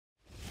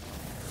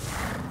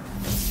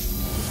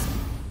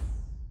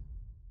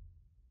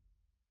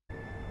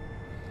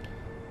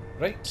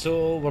Right,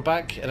 so we're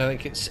back, and I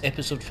think it's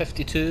episode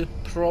 52,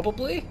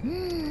 probably?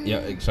 Yeah,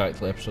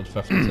 exactly, episode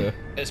 52.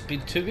 It's been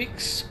 2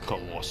 weeks,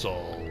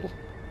 Colossal.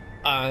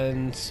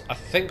 and I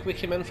think we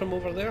came in from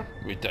over there,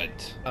 We did.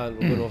 and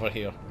we're going over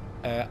here.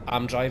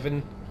 I'm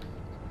driving.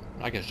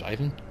 I was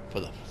driving for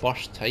the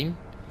first time.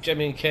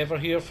 Jimmy and Kev are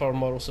here for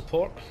moral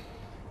support.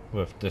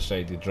 We've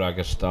decided drag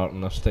is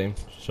starting this time,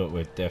 so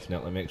we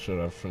definitely make sure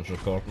everything's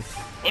recording.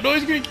 Oh no,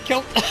 he's going to get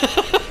killed.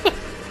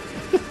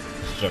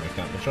 Jimmy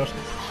can't be trusted.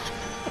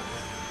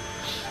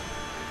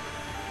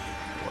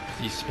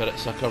 These spirit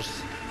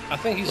suckers. I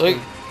think he's Look,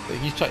 going-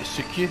 he's trying to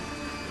sook you.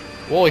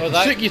 Oh, he Oh, can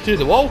that- sook you through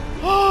the wall.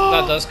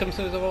 that does come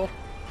through the wall.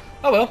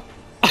 Oh well.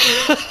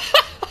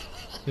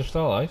 You're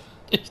still alive?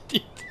 He's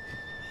dead.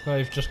 No,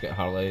 you've just got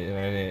hardly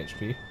any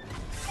HP.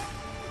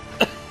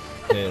 Yeah,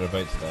 you're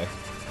about to die.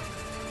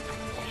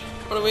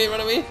 Run away, run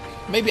away.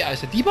 Maybe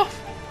it's a debuff.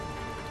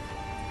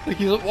 Like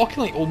he's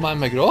walking like old man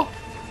McGraw.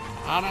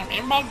 I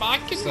remember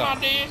back in my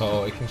day.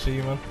 Oh, I can see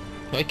you, man.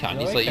 No, he can't.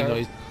 No, He's he like, you know,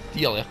 can't.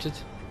 he's de-alerted.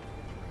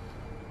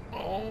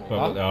 Oh, What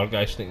about the other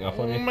guy sneaking up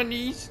on oh you? my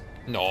knees.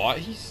 No,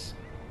 he's...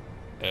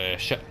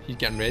 shit, he's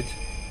getting red.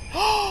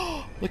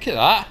 Look at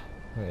that.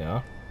 There you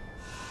are.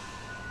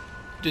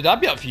 Dude, that'd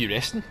be up for you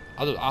resting.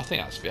 I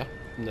think that's fair.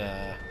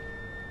 Nah.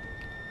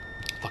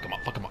 Fuck him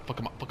up, fuck him up, fuck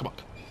him up, fuck him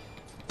up.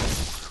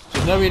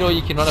 So now we know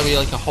you can run away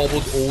like a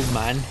hobbled old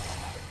man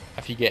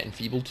if you get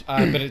enfeebled.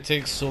 But it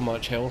takes so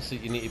much health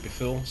that you need to be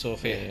full, so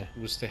if Yeah. it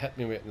was to hit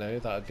me right now,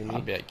 that'd be me.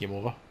 That'd be it, game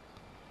over.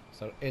 Is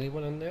there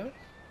anyone in there?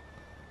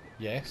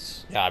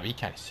 Yes. Yeah, but he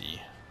can't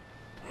see.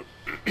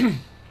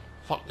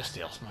 Fuck the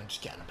stairs, man,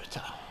 just getting a bit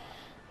of...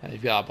 And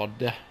you've got a bird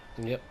there.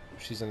 Yep,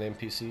 she's an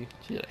NPC.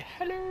 She's like,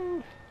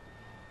 hello.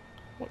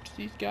 Watch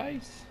these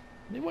guys.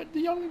 They want the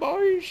young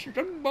boys,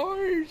 young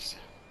boys.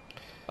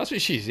 That's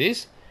what she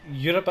says.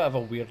 You're a bit of a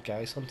weird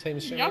guy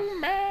sometimes, Jimmy. Young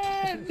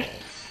man.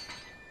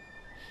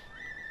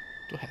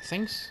 Don't hit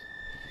things.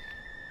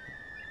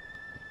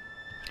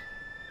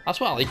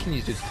 That's what I like in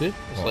these dudes too.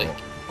 It's Oh. like,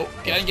 oh,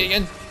 get in, get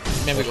in.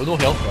 Remember, go no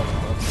health.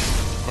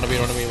 Run away,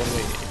 run away, run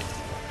away.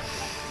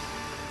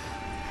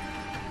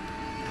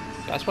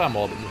 That's why I'm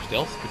all about no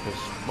stealth, because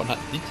one hit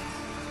deed.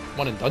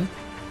 One and done.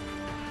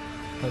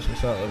 That's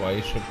exactly why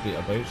you should be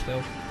about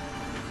stealth.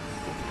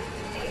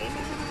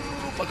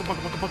 Fuck him, fuck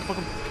him, fuck him, fuck him, fuck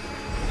him.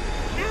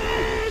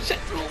 Shit,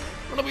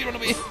 run away, run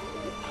away.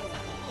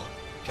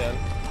 Can.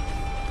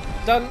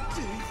 Done.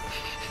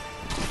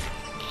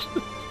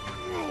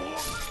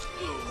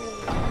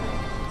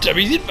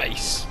 Jimmy's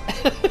advice.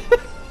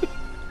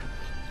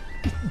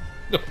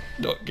 No,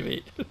 not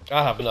great.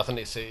 I have nothing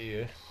to say to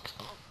you.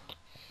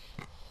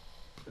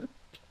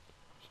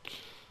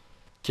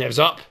 Kev's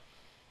up.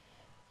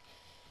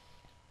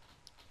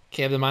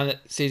 Kev, the man that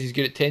says he's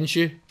good at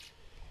Tenshu.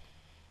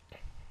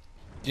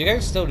 Do you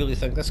guys still really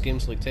think this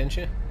game's like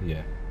Tenchu?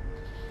 Yeah.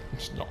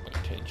 It's not like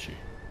Tenshu.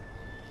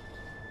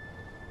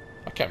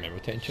 I can't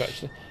remember Tenshu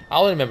actually. I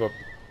only remember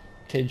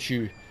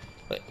Tenshu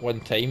like one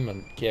time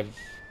and Kev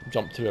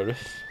jumped to a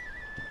roof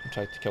and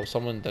tried to kill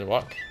someone, didn't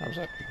work. I was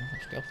like, I'm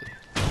stealthy.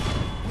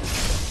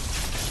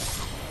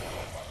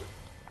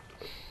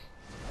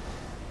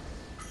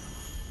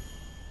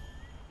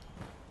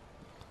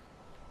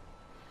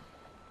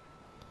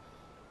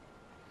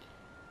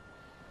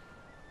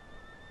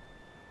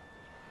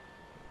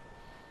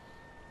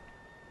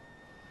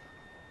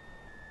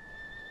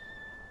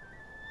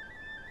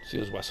 See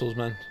those whistles,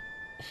 man.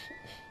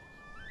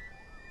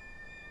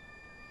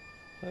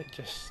 Like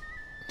just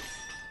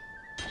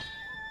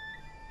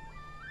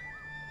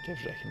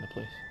Kev's wrecking the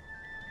place.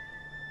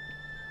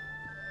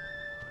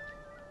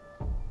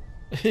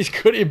 He's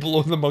going to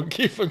blow the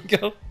monkey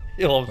finger.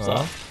 He loves Huh?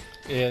 that.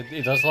 Yeah,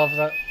 he does love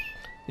that.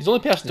 He's the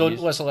only person Don't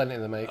who's... whistle into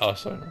the mic. Oh,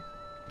 sorry. No.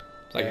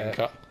 Is that getting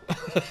cut?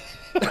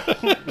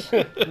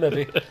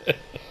 Maybe.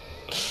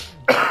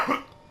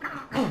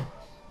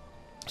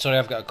 Sorry,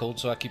 I've got a cold,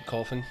 so I keep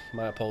coughing.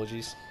 My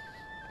apologies.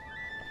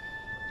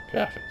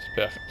 Perfect,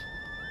 perfect.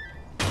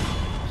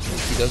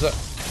 He does it.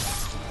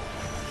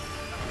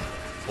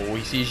 Oh,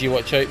 he sees you,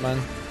 watch out, man.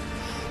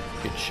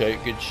 Good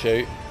shout, good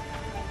shout.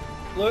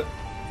 Look.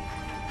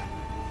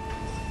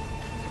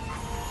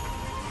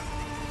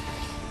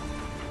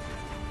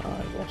 Ah,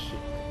 I lost you.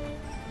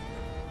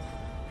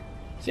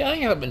 See, I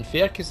think that would have been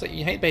fair, because like,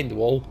 you hide behind the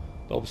wall,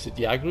 but obviously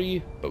they aggro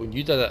you, but when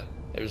you did it,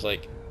 it was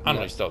like, I'm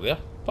not still there.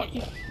 Fuck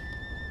you.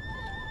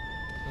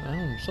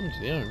 Oh,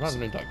 somebody's there,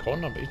 running around that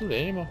corner, but he's not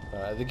there anymore.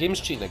 The game's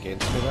cheating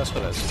against me, that's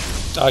what it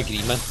is. I agree,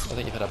 man. I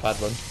think you've had a bad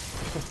run.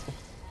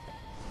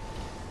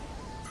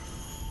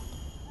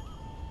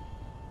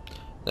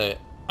 Now,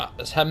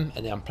 it's him,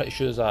 and then I'm pretty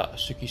sure there's a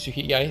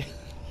Suki guy.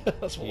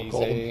 That's what we'll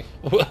call him. Easy.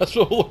 That's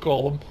what we'll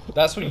call him.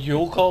 That's what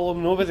you'll call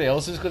him. Nobody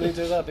else is going to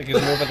do that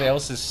because nobody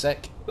else is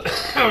sick.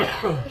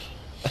 Kev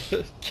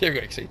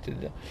got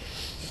excited there.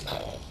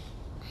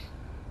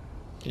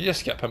 You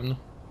just skip him though.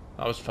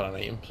 That was for an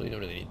item, so you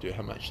don't really need to do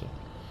him actually.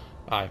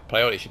 Aye,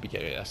 priority should be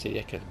getting out of this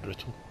area because it's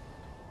brutal.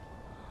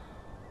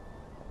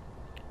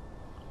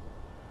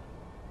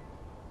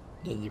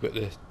 Then you've got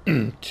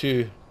the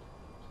two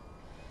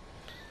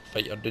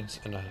fighter dudes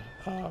and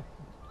I'll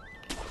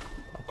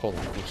call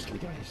them ghostly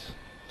guys.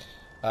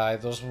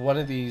 There's one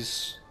of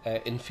these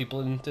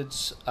enfeebling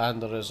dudes,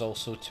 and there is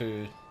also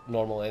 2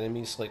 normal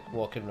enemies like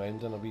walking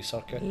around in a wee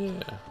circuit.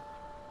 Yeah.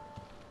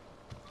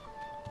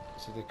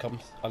 So they come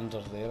under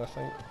there, I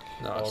think.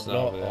 No, it's Or not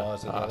not. over there. Oh,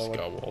 is it the Ah, other it's one?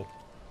 got a wall.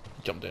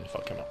 Jump down,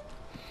 fuck him up.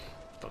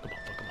 Fuck him up,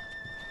 fuck him up.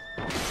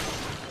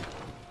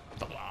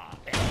 Fuck him up.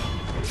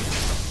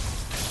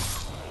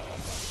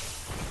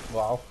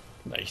 Wow,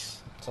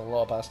 Nice. there's a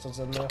lot of bastards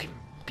in there. Fucking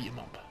beat him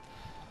up.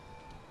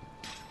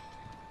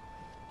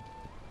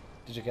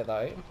 Did you get that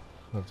item?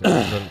 I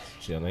didn't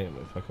see an item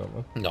to pick up,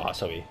 man. No,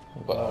 that's away.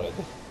 I've got that already.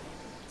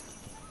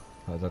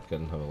 I did get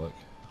and have a look.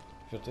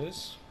 Good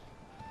news.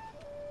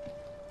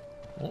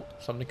 Oh,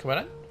 somebody coming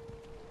in.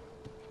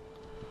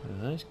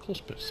 Nice close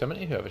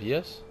proximity, whoever he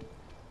is.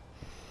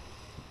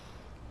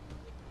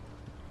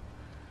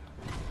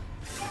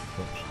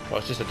 Oh,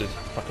 it's just a dude.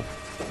 Fuck him.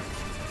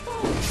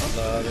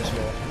 No, there's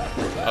more.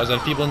 I was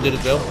enfeebling dude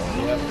as well.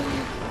 Yep. I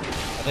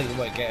think you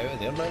might get out of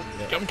there, man.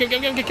 Kill him, kill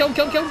him, kill him, kill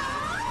him, kill him.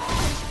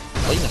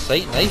 Line of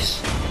sight,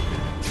 nice.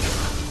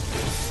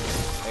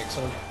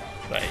 Excellent.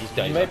 Right, he's You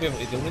dead. might be able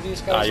to deal with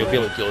these guys. Ah, you'll now. be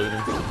able to deal with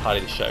him. Parry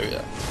the shit out of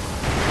it.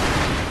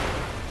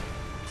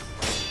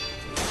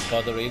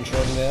 Got the range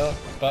on there,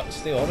 but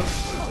stay on him.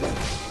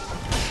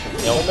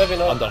 No, maybe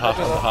not. under half,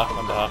 Maybe under not. half,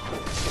 under half.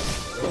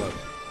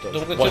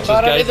 Don't go Watch too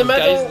far those out of the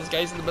middle. Those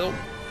guys in the middle.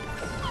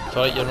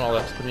 Sorry, you're not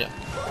allowed to come yet.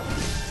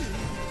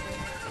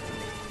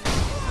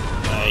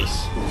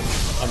 Nice.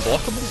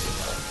 Unblockable.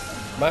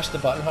 Mash the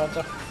button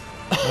harder.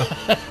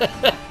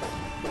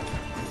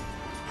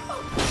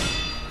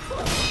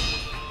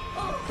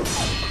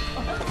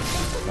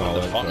 Oh, the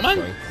that's fuck, first man?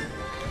 thing.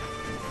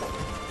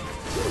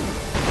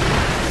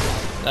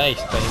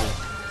 Nice timing.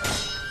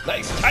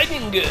 Nice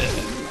timing, good.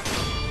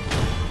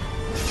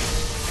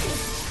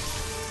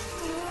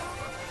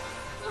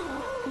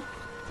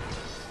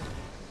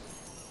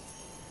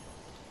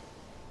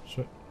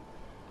 Sweet.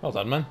 Well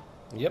done, man.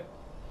 Yep.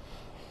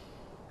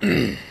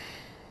 I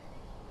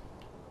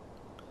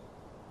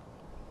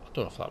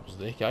don't know if that was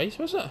the guys,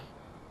 was it?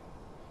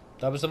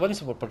 That was the ones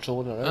that were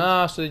patrolling around.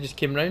 Ah, so they just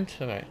came round?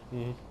 Alright.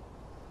 Mhm.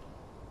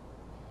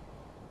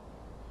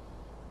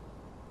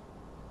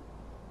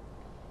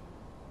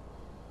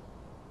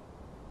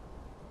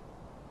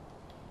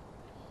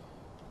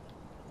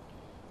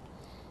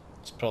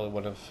 It's probably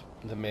one of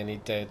the many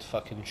dead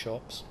fucking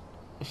shops.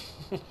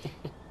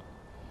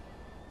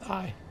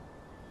 Aye.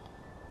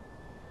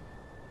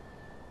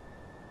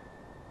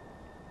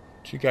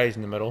 2 guys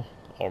in the middle,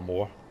 or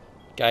more.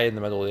 Guy in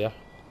the middle there.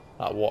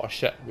 That water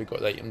shit, we got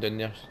the item down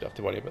there, so you don't have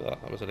to worry about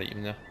that. That was an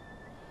item there.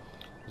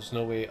 There's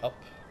no way up,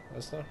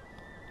 is there?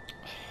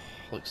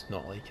 Looks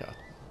not like it.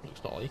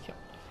 Looks not like it.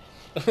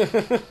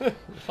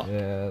 Fuck.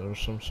 Yeah, there was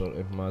some sort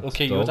of mad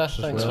Okay, dogs Yoda, as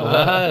thanks well. for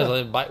that. Ah, it's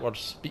like backwards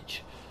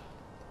speech.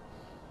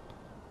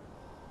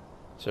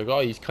 So I got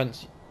all these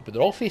cunts, but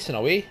they're all facing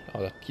away.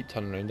 Oh, they keep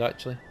turning around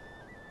actually.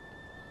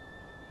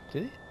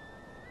 Do they?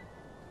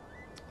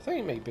 I think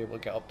you might be able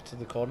to get up to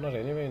the corner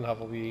anyway and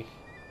have a wee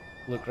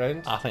look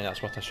round. I think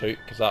that's worth a shout,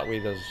 because that way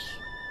there's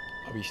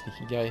a wee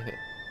sneaky guy that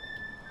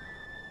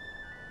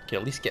can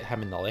at least get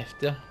him in the left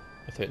there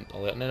without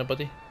alerting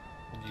anybody.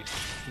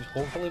 You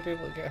hopefully be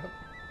able to get him.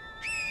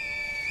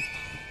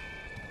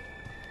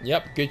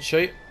 Yep, good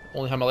shout.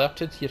 Only him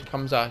alerted. Here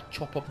comes a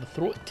chop up the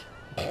throat.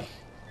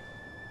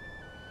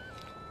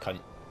 Cunt.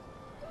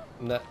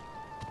 Nah,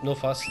 no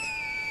fuss.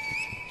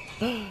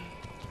 I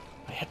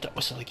heard that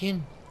whistle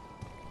again.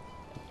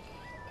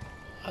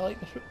 I like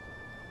the fruit.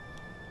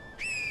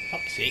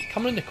 Fuck's sake,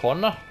 come in the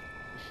corner.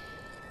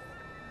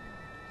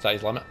 Is that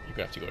his limit? You're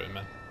gonna have to go around,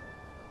 man.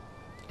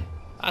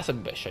 That's a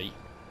bit shite.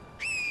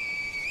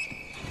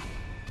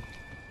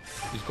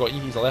 He's got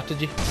you, he's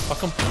alerted you.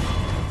 Fuck him.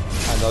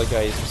 And the other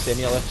guy is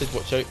semi-alerted.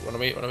 Watch out, run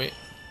away, run away.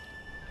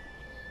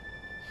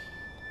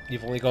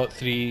 You've only got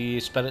 3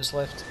 spirits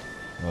left.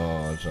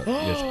 Oh, is that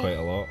used quite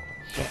a lot?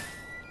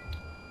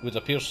 Would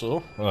appear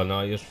so. Oh no,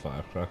 I used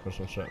firecrackers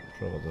and shit.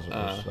 Probably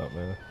doesn't use that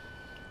many.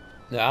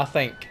 Now I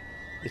think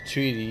the 2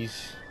 of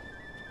these,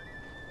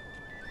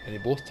 are they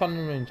both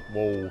turning around?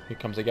 Whoa, here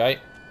comes a guy.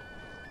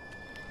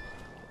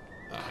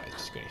 Ah, it's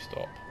just going to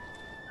stop.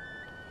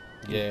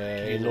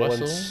 Yeah, Use the no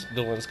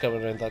whistle. one's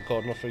coming around that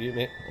corner for you,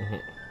 mate.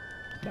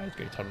 Now he's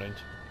going to turn around.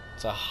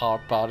 It's a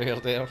hard barrier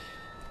there.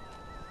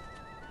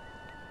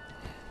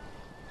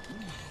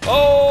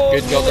 Oh,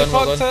 Good, well nearly done,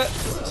 well fucked done.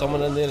 it.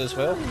 Someone in there as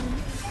well.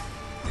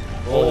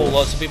 Oh,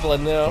 lots of people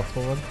in there.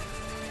 Purple one.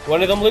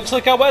 One of them looks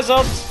like a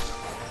wizard.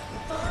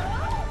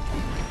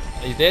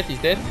 He's dead, he's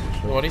dead.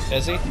 No worries.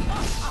 Is he?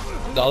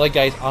 The other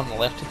guys aren't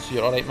alerted, so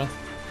you're alright, man.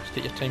 Just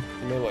take your time.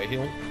 You may want to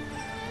heal him.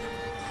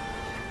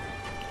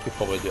 Could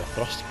probably do a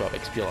thrust, but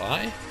XP like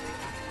that, eh?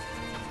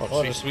 Or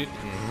Oh, the sweep.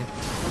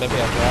 Maybe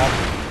a grab.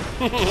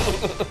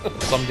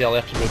 Somebody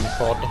alerted around the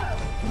corner.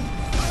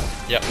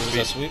 Yep, It was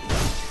a sweet.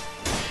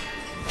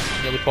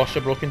 sweep. Nearly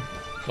posture broken.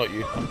 Not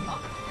you.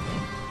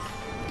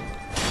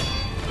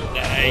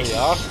 There Nice. you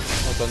are.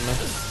 Well done, man.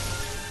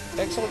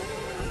 Excellent.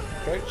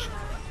 Crouch.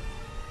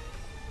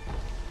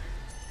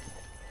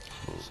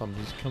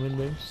 Somebody's coming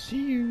round.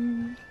 See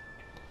you.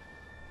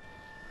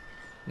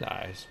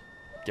 Nah, he's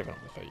giving up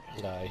the fight.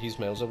 Nah, he's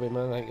miles away,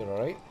 man. I think you're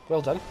alright.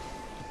 Well done.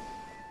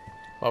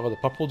 Whatever the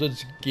purple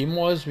dude's game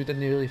was, we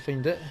didn't really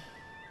find it.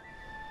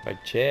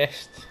 Big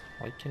chest,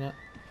 liking it.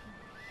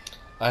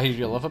 I hear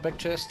you love a big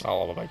chest. I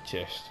love a big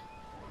chest.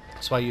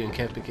 That's why you and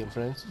Kev became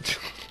friends.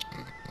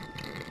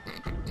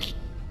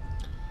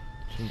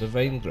 Some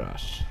divine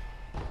grass.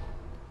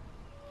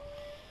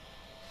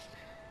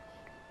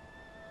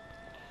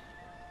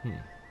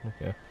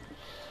 Okay.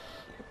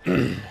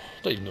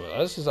 Don't even know what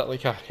that is. Is that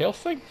like a health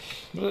thing?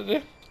 What did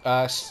it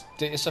do?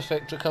 Status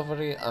effect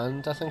recovery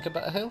and I think a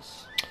bit of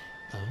health.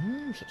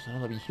 Oh, so it's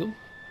another wee heal.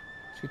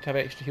 It's good to have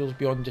extra heals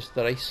beyond just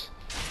the rice.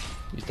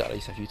 Used that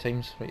rice a few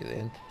times right at the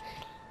end.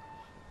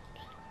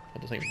 I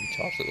don't think we can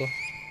charge it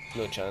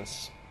though. No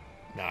chance.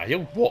 Nah,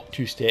 he'll walk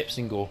 2 steps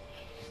and go,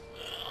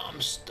 I'm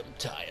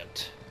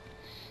tired.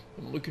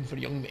 I'm looking for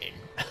young men.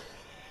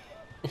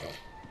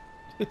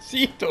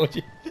 See, told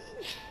you.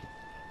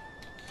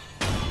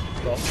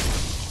 Stop.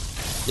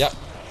 Yep.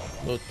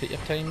 No, take your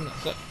time,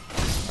 that's it.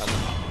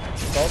 And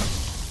Stop.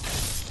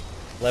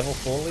 Level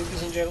 4,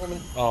 ladies and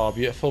gentlemen. oh,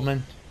 beautiful,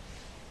 man.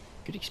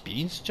 Good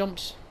experience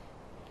jumps.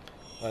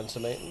 And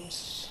some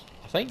items.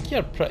 I think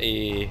you're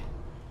pretty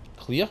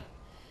clear.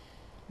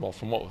 Well,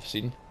 from what we've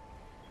seen.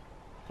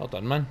 Well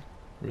done, man.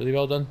 Really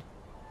well done.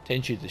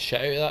 Tension the shit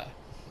out of that.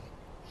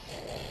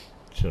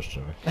 Cheers,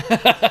 Jimmy.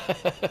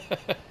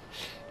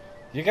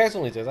 You guys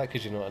only do that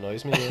because you know it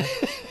annoys me.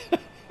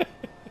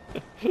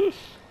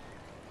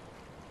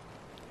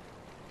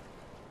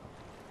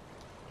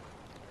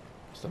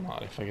 What's the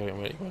matter figuring out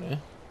where to go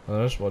now?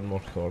 There is one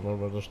more corner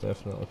where there's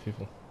definitely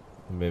people.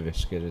 And maybe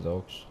scary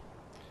dogs.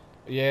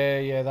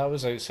 Yeah, that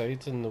was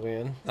outside in the way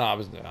in. Nah, I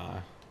was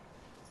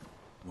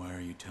Why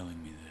are you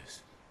telling me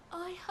this?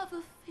 I have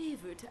a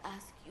favor to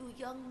ask you,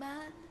 young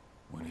man.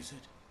 What is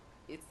it?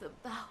 It's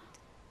about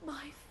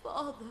my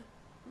father.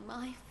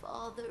 My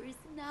father is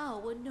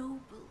now a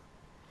noble.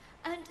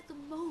 And the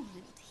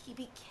moment he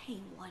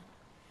became one,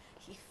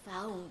 he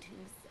found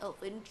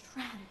himself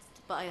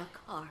entranced by a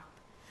carp.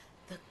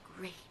 The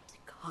great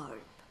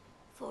carp.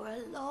 For a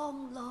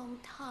long, long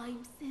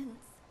time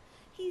since,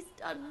 he's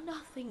done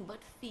nothing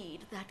but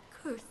feed that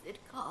cursed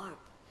carp.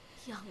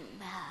 Young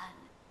man,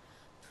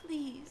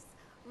 please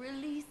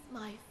release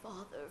my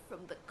father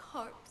from the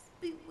carp's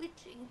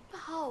bewitching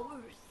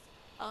powers.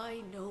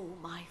 I know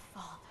my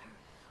father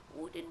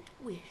wouldn't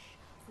wish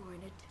for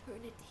an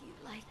eternity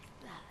like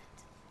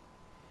that.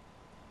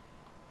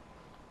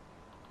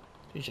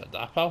 Who's your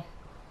dad, pal?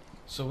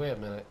 So wait a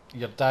minute.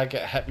 Your dad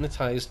get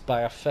hypnotised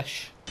by a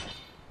fish.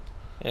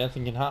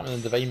 Anything can happen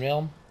in the Divine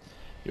Realm.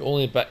 The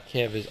only bit,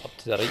 Kev, is up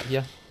to the right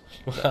here.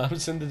 What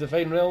happens in the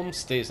Divine Realm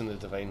stays in the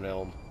Divine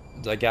Realm.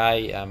 There's a guy,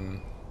 you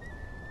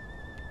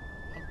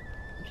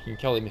can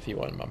kill him if you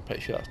want, but I'm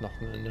pretty sure that's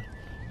nothing in there.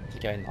 There's a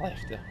guy on the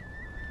left there.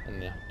 In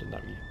there, doing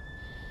that wee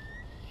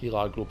heal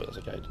aggro, but there's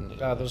a guy doing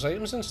there. There's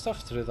items and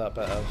stuff through that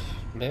bit of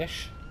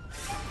mesh.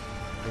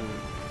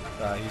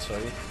 He's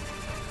right.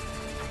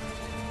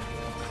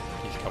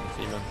 He's coming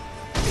for you, man.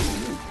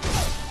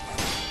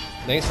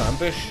 Nice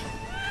ambush.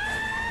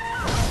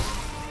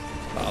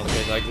 That other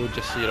guy's aggro,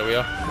 just so you're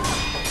aware.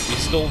 He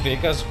stole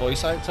Vega's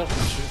voice actor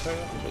from Street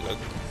Fighter. So good.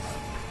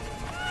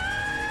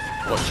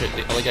 Watch out,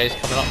 the other guy's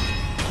coming up.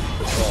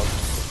 Oh,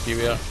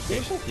 beware.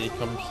 He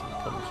comes.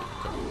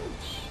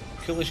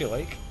 Cool as you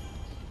like.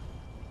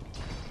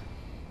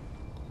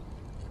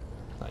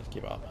 Nice,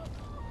 keep it up.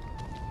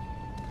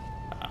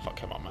 Ah, fuck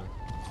him up, man.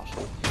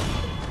 Arsehole.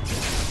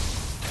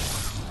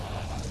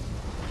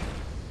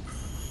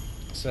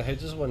 So how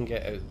does one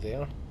get out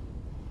there?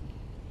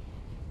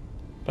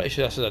 Pretty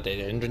sure this is a dead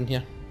end in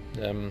here.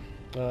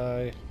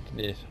 Aye.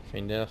 Didn't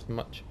find anything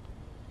much.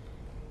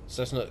 Does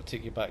this not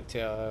take you back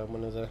to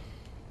one of the...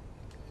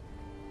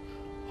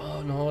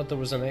 Oh no, there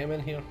was an item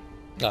in here.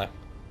 Aye.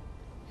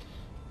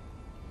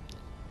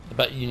 The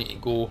bit you need to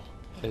go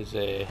is,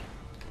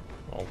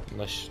 well,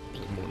 unless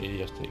there's more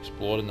areas to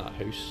explore in that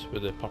house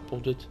with the purple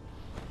dude.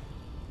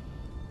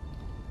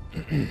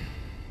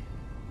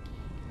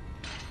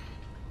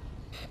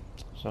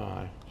 So,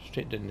 aye,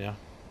 straight down there.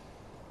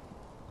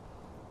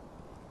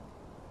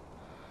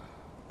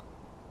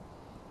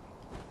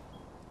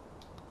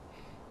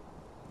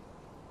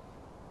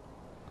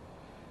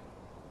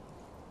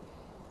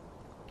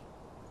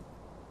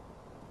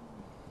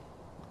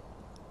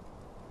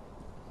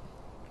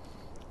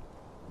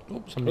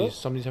 Oh,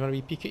 somebody's having a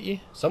wee peek at you.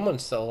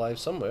 Someone's still alive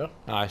somewhere.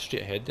 Aye,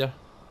 straight ahead there.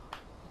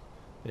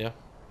 Yeah.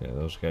 Yeah,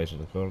 those guys in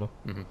the corner.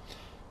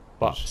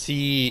 But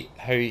see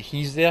how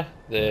he's there,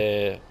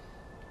 the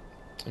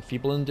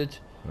enfeebling dude.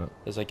 Yeah.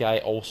 There's a guy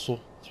also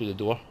through the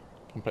door.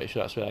 I'm pretty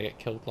sure that's where I got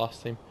killed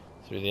last time.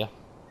 Through there.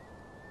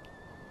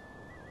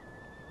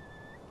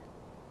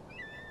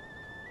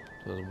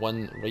 So there's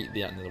one right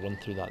there and there's one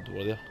through that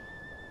door there.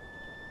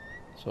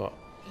 So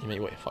you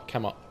might want to fuck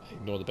him up,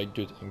 ignore the big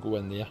dude and go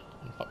in there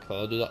and fuck the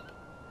other dude up.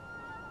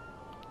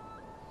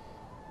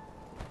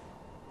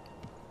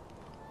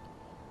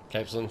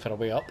 Kev's looking for a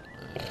way up.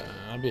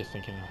 I'd be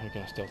thinking, how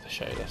can I stealth the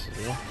shit out of this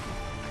as well?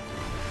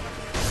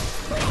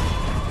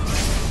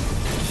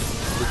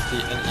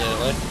 Into your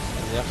left,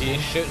 and left.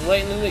 He's shooting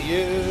lightning at you.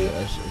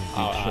 Yes,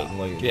 shooting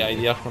like great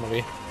idea, run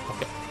away.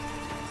 Okay.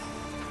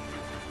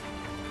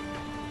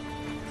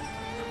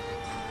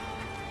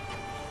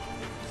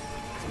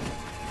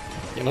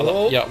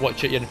 Yeah,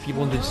 watch it, you're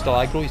enfeebled and still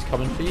aggro, he's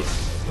coming for you.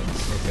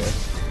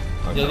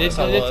 Okay. You're That's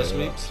a there, lot of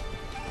sweeps.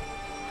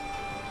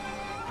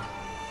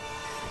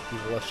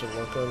 You've left your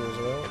work on as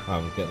well.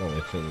 I'm getting away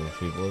from the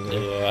people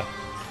again. Yeah.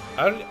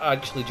 I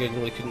actually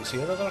genuinely couldn't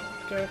see another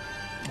guy.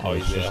 Oh,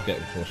 He's he's just there.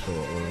 getting close to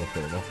what we're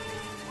looking at.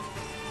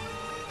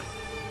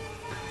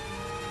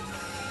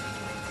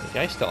 The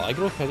guy's still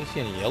aggro, I don't see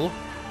any yellow.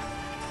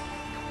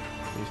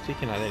 He's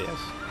taking that, there he is.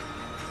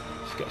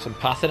 He's got some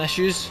pathing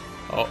issues.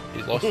 Oh,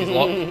 he's lost his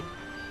lock. Yeah,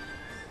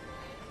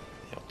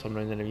 I'll turn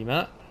around in a wee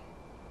minute.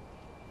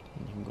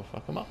 And you can go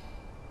fuck him up.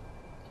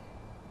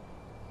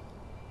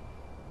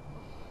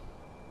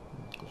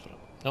 Go for it.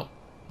 No,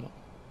 no.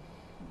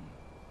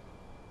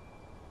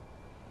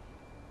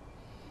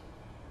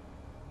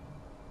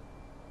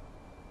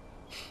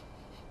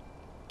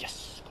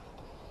 Yes!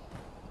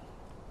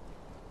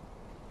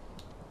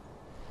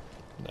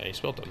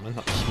 Nice, well done man,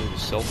 that's smooth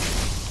as silk.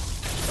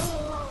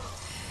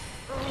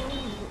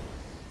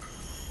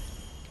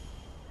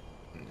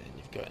 And then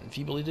you've got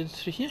enfeebled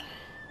through here.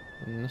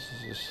 And this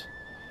is just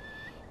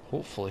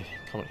hopefully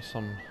coming to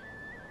some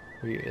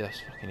way out of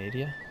this fucking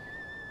area.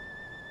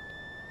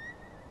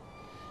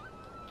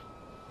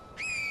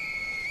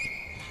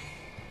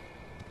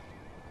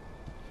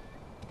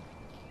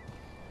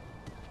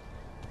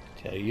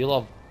 Tell you,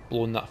 love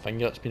blowing that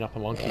finger that's been up a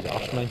monkey's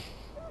arse, man.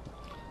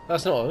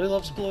 That's not all he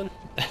loves blowing.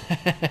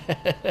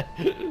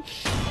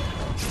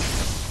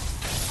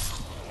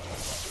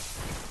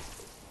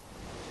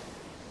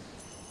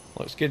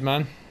 Looks good,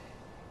 man.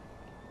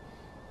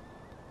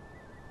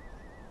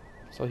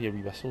 Still hear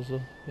wee whistles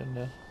though, here and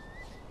there.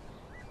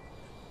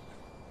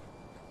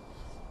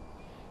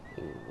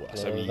 Oh,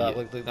 that's a wee, That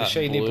looked like the that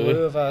shiny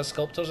blue of a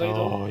sculptor's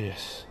idol. Oh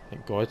yes,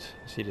 thank God.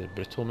 This area is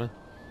brutal, man.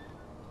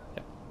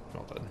 Yep,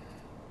 well done.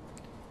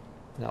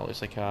 And that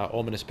looks like a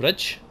ominous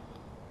bridge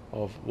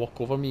of walk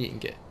over me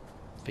and get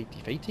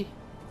fighty.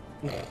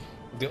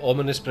 The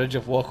ominous bridge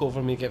of walk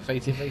over me, get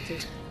fighty.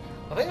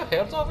 I think I've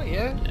heard of it,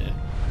 yeah.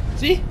 Yeah.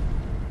 See?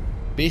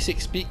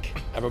 Basic speak,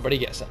 everybody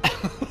gets it.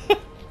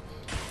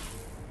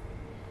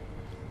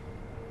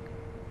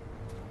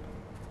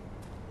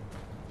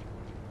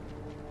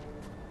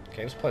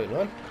 Okay, it's playing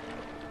on.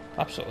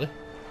 Absolutely.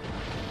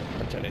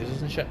 Bunch of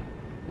razors and shit.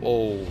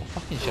 Whoa,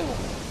 fucking shit.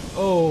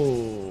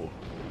 Oh!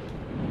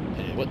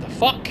 What the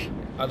fuck?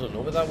 I don't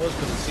know what that was,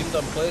 but it seemed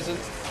unpleasant.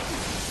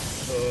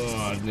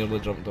 Oh, I nearly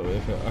jumped away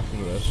from it. I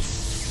can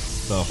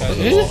rest. No,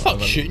 Who the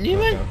fuck's shooting you,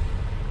 man?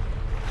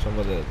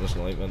 Somebody that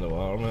doesn't like me in the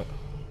water, mate.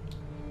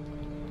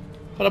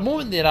 For a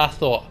moment there I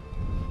thought,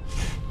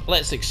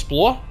 let's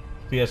explore.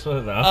 Yeah, so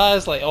did that. I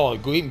was like, oh,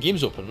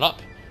 game's opening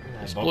up.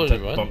 Exploring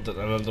everyone. Bumped it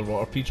in an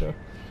underwater feature.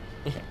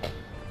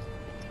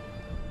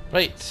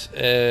 Right,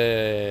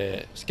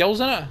 skills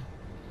in it.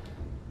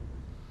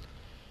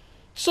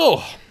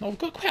 So, I've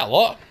got quite a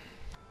lot.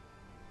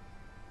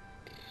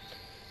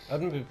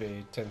 I'd maybe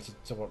be tempted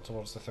to work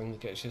towards the thing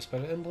that gets you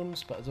spirit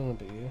emblems, but I don't know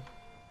about you.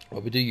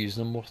 Well, we do use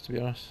them more, to be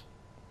honest.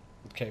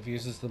 Kev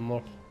uses them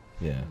more.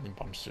 Yeah. And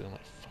bumps through them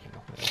like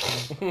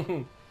fucking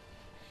nothing.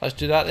 Let's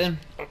do that then.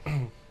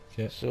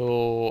 Okay.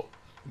 So,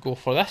 go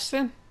for this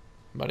then.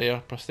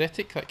 Barrier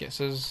prosthetic, that gets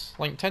us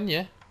linked in,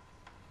 yeah?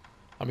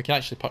 And we can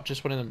actually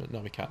purchase one of them, but no,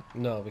 we can't.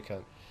 No, we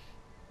can't.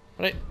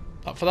 Right,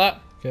 up for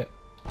that. Okay.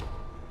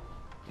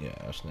 Yeah,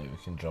 that's now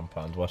we can jump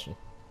and whistle.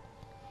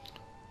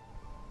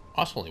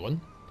 That's only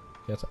one.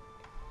 Get it?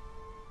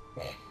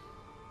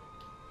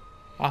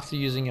 After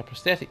using a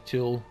prosthetic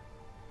tool,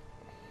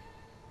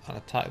 an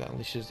attack that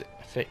unleashes the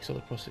effects of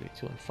the prosthetic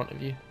tool in front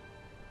of you.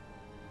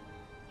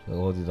 So the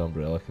loaded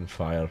umbrella can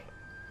fire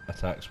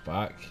attacks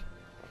back,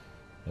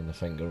 and the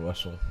finger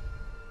whistle.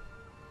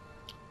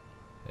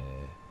 Yeah,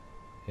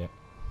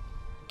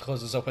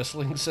 Causes a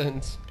whistling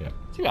sound. yeah,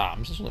 See what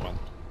happens, there's only one.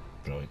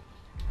 brilliant.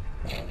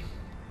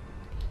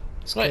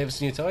 It's Right. Kev's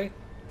new toy.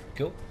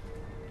 Cool.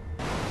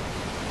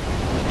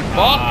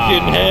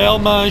 Fucking hell,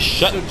 man,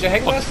 shit. So do you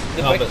think that's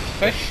the No, big but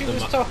fish he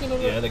was talking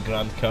about? Yeah, the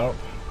Grand Carp.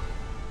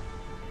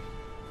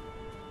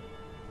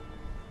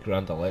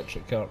 Grand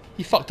Electric Carp.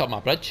 He fucked up my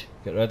bridge.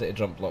 Get ready to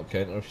jump block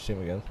counter if you see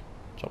him again.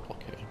 Jump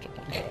block here, jump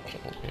block here,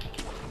 jump block here.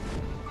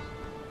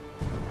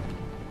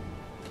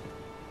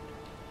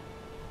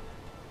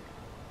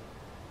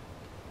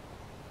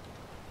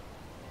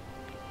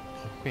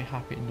 I'm quite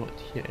happy to not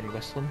hear any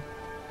whistling,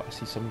 but I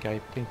see some guy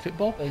playing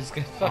football. He's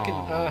got fucking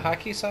Aw.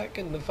 hacky sack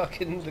in the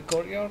fucking the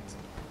courtyard.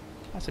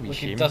 That's a wee Like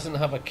he shame. doesn't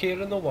have a care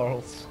in the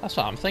world. That's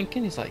what I'm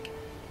thinking. He's like,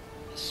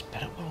 the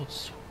spirit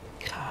world's so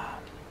calm.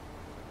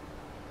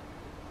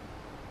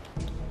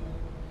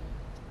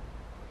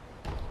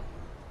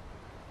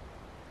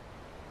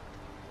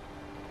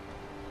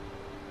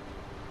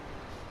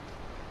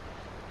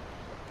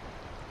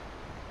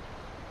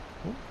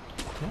 Oh,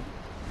 yeah.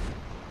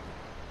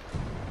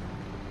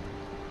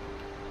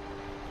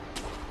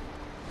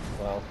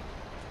 Wow.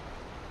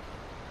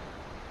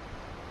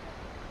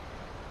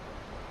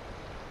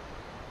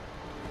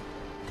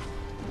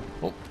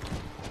 Oh,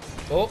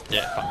 Oh!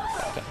 yeah,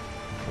 fucked it.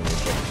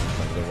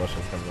 Finger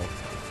whistle from there.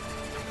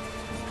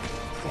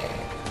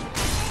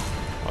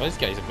 Oh, these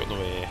guys have got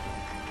no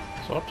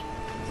sword.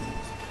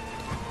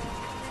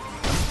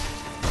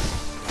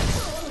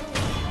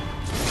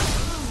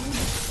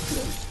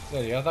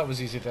 There you are, that was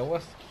easy to deal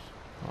with.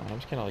 Oh, I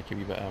was kind of like a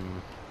wee bit,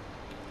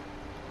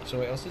 So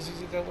what else is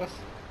easy to deal with?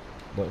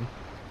 Looking.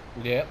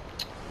 Yep.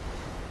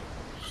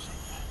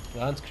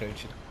 And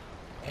crouching.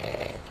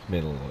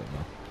 Mainly looking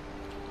now.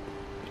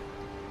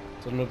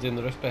 Is there nobody in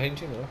the roof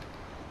behind you? No.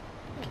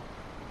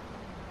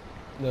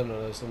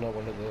 No, there's not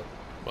one of the...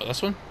 what,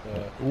 this one?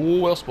 Yeah. Oh,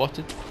 well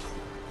spotted.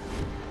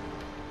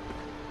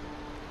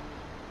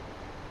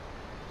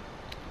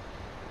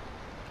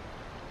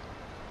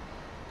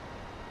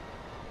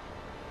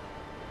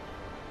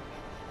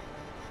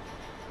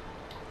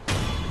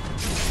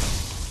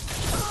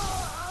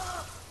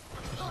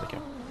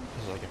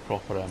 This is like a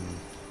proper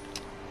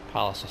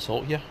palace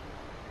assault here.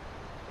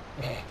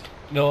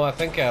 No, I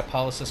think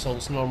Palace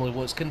Assault's normally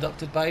what's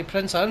conducted by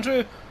Prince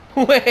Andrew.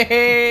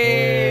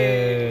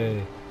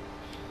 Way!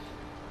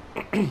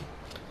 Hey.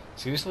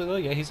 Seriously though,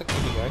 yeah, he's a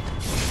creepy guy.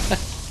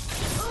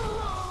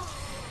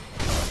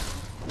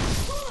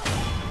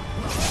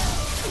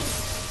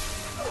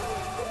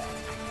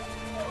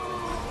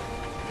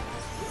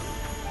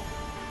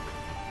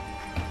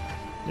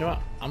 You know what?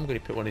 I'm going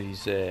to put one of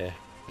these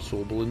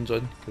soul balloons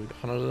on. Can we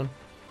get 100 of them?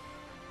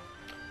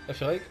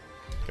 If you like.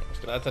 Okay,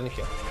 let's I didn't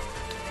care.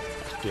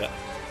 do it.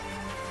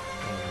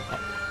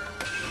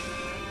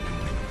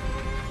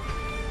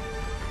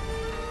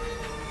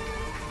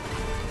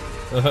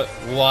 Up.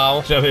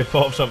 Wow. Jimmy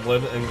pops a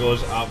balloon and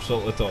goes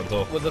absolutely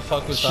tonto. What the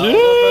fuck was that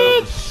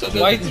all Shit!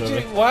 about? Why did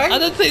you... Why? I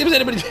didn't think there was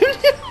anybody down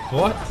here.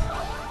 What?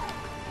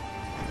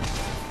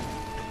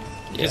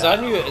 Because I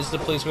knew it as the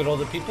place where all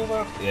the people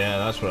were. Yeah,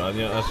 that's right.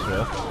 Yeah, that's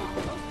true.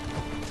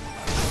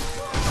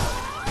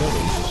 Don't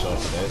easy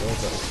sorted out,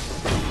 was it?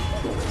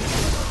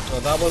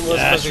 Well, that one was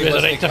Yes, because he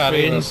wasn't resurrect a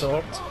carrying a friend.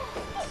 sword.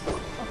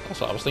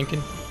 That's what I was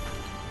thinking.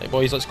 Right,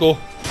 boys, let's go.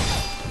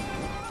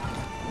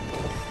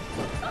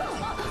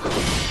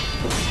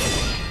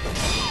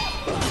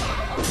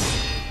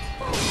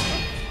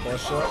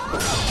 Posture.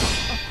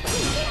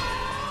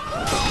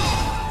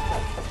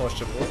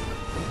 Posture blow.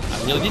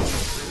 I really did.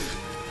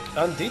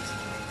 Indeed.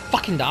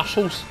 Fucking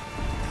arseholes.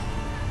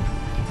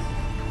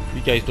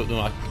 You guys don't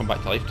know I can come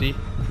back to life, do you?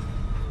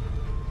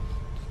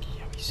 Give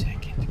me a wee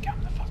second to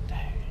calm the fuck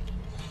down.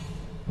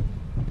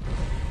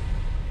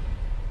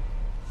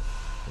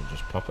 We'll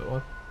just puppet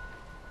one.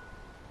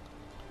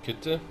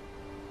 Could do.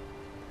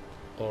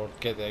 Or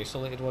get the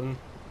isolated one.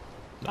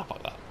 Nah,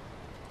 fuck that.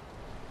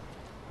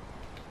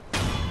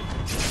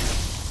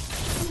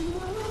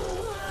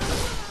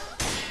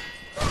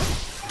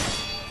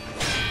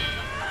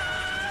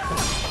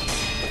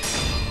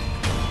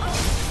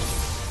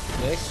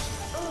 Next.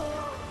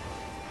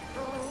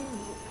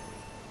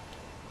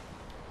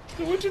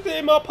 What you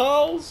do, my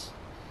pals?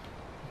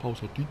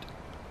 Pulse are good.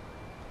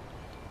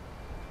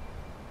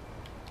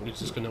 You're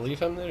just gonna leave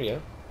him there, yeah?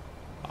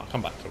 I'll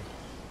come back to him.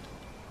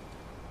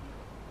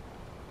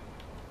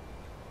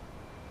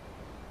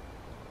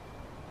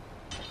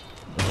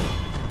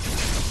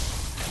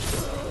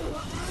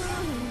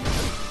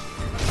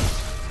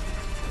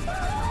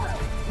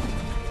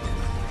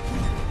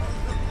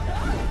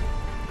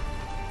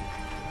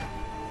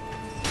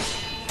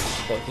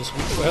 What this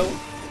week? Well,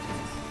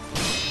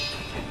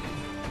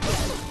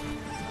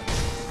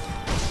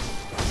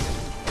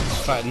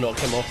 try to knock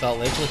him off that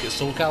ledge like it's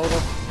Soul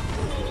Calibur.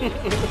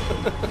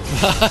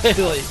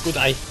 Like, good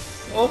eye.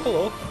 Oh,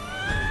 hello.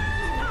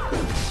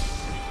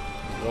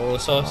 Oh,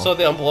 saw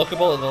the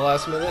unblockable at the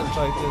last minute and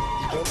tried to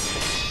jump.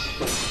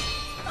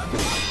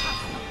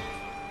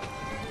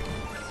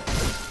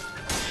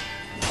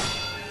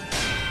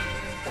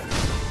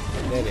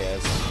 There he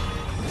is.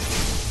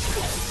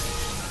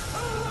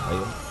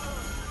 Item.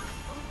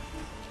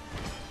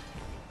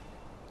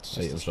 It's just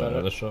Items a right out of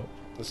spirit. the shop.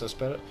 It's a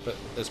spirit, but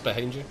it's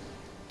behind you.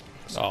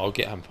 Oh, I'll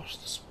get him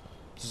first.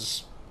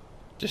 It's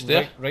Just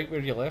there. right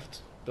where you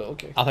left. But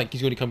okay. I think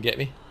he's going to come get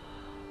me.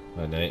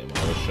 An item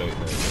I was shouting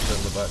out just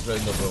in the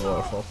background of the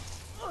waterfall.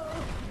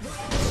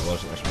 It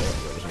wasn't a spot,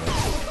 it was an item.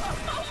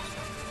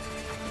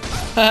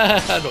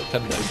 I knocked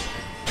him down.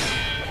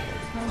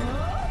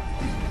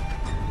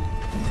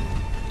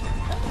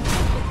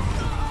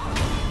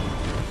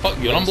 Fuck,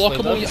 you're Thanks,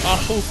 unblockable, Slither. you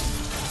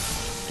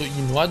arsehole. Don't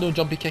you know I don't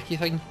jumpy kicky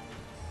thing?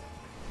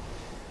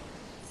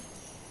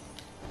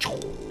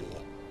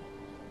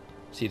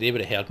 See, they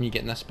would have heard me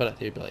getting this spirit,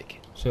 they'd be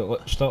like, So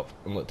look, stop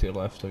and look to your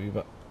left a wee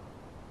bit.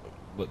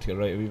 Look to your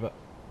right a wee bit.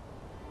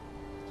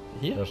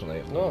 here? There's an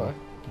item. No,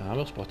 Ah,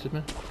 well spotted,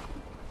 man.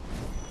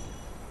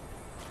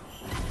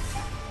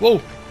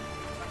 Whoa!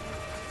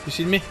 You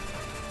seen me?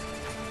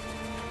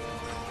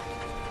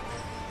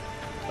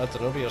 I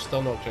don't know, but you're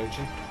still not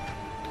crouching.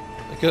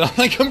 Because I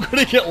think I'm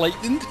going to get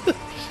lightninged.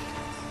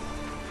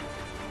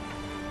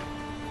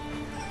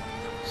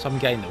 Some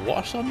guy in the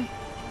water saw me. It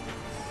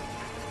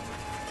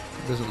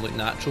doesn't look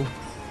natural.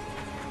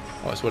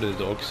 Oh, it's one of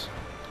the dogs.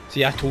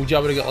 See, I told you I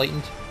would have got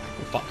lightened.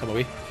 Oh fuck, come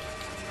away.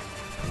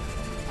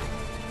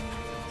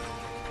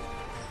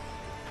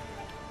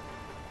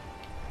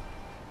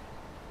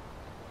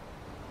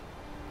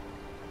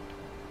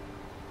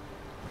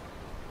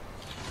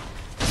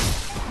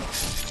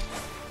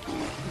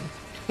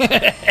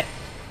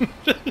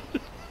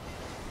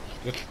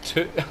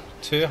 You're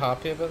too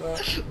happy about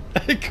that?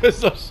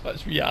 Because they're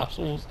such wee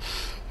assholes.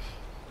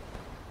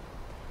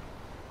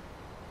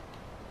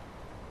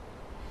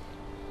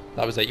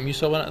 That was the item you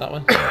saw, wasn't it, that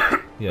one?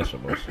 Yes,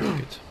 it was.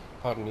 Good.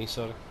 Pardon me,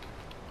 sorry.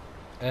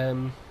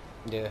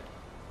 Yeah.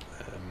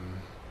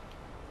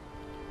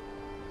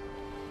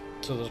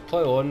 So there's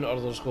play on, or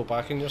there's go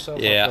back in yourself?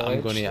 Yeah, off the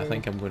I'm ledge gonna. I thing?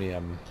 think I'm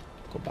gonna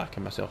go back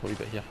in myself a wee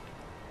bit here.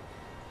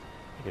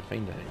 I could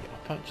find it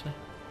up actually.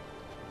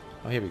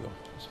 Oh, here we go.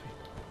 That's fine.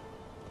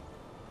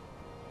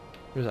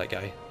 Who's that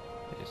guy?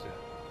 He's there.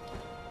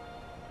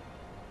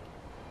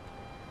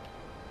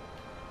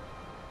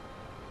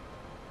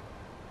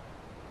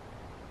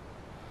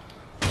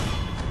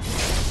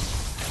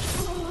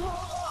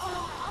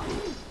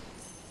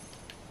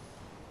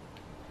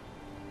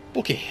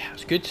 Okay,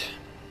 that's good.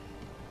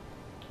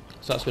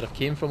 So that's where I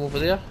came from over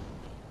there.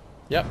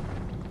 Yep.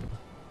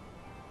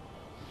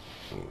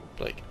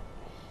 Like,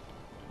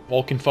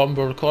 all confirmed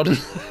we're recording.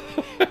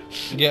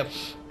 Yep.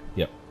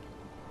 Yep.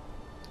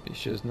 It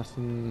shows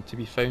nothing to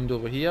be found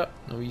over here.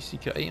 No wee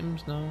secret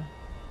items, no.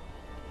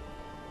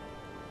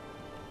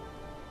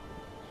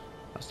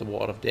 That's the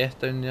water of death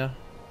down there.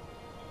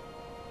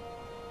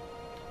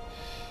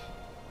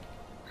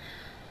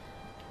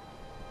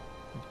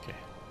 Okay.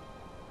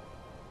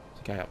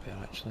 There's a guy up there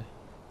actually.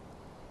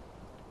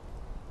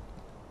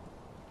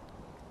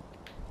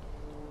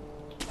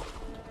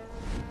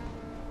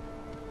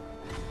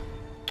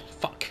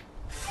 Fuck.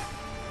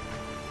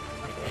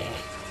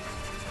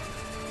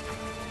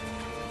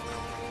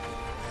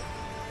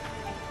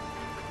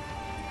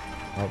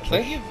 I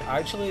think you've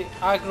actually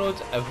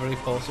aggroed every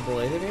possible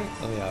enemy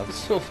Oh yeah.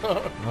 so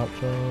far.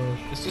 Raptors.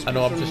 It's just I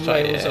know, been I'm from just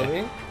trying miles to-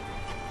 away.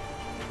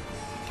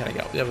 Can I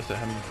get up there without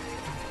him?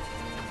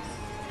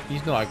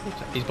 He's not aggro.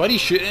 His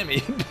buddy's shooting at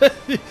me.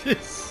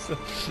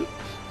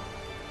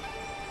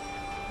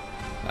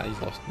 Nah,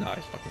 he's lost. Nah,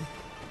 he's fucking.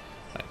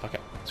 Right, fuck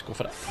it. Let's go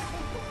for it.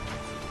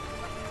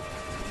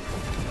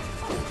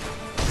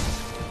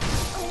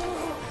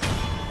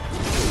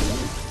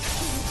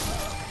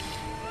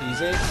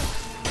 Easy.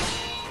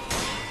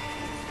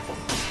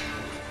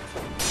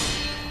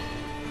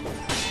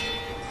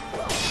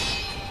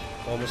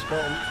 Almost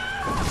got him.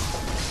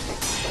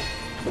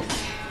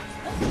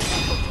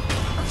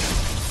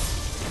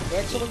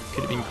 Excellent.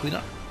 Could have been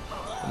cleaner.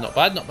 Not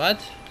bad, not bad.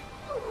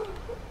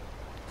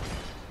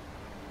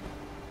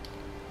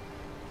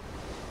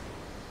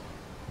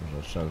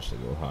 There's a chance to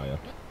go higher.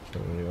 So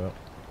where you at?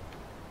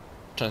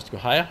 Chance to go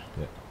higher.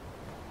 Yeah.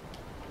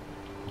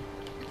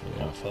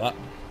 Yeah. For that.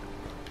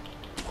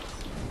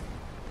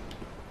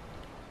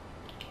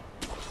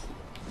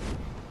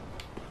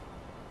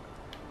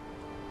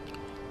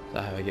 Is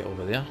that how I get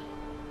over there?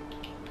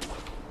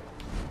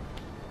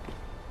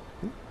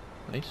 Ooh,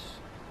 nice.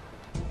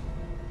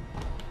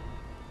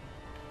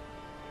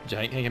 Do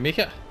you think I can make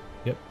it?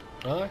 Yep.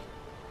 Aye.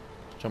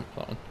 Jump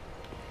that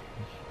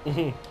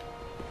one.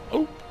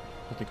 Oh!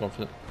 Nothing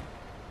confident.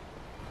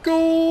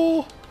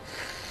 Go!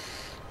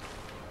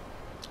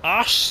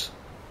 Ash!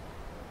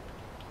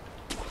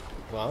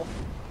 Well,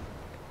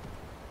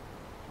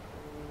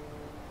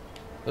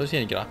 I don't see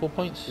any grapple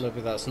points.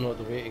 maybe that's not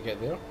the way to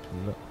get there.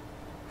 No.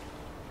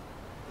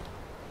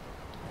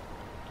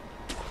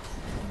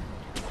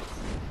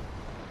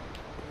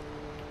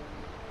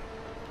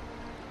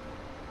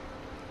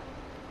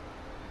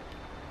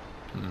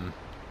 I'm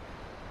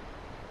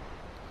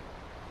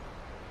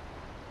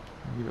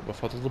a bit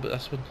befuddled about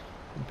this one,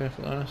 to be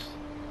perfectly honest.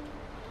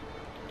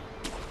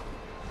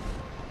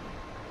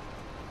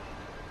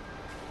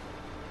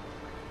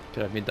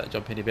 Could I have made that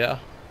jump any better?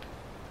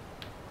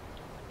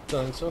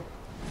 Don't think so.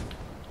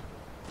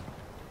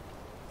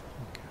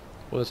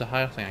 Oh, there's a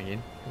higher thing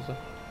again, is there?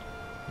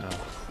 No.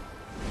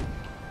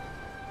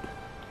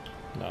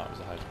 No, that was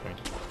the highest point.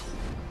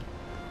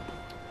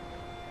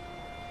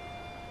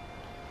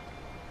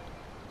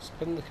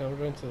 Spin the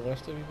camera around to the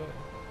left a wee bit.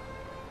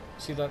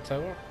 See that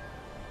tower?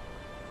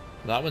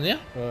 That one there?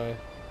 Aye.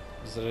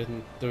 Is there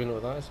anything? Do we know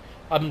what that is?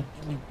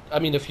 I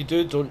mean, if you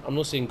do, don't. I'm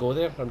not saying go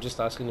there. I'm just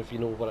asking if you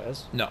know what it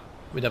is. No,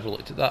 we never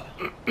looked at that.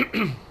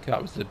 'Cause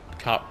that was the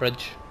cart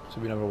bridge, so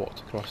we never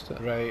walked across it.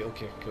 Right.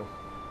 Okay. Cool.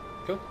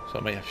 Cool. So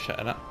it might have shit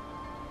in it.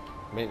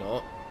 May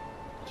not.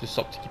 Just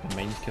something to keep in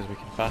mind because we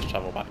can fast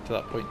travel back to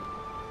that point.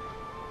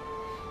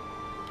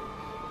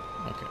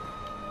 Okay.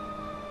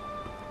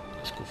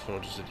 Let's go for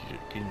just the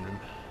green room.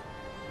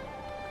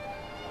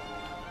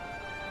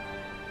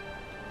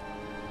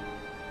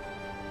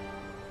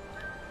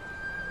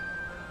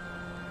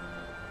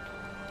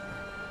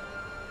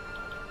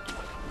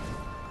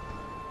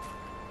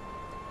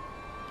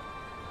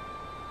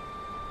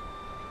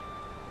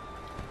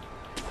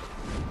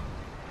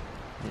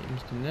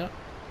 Nothing there.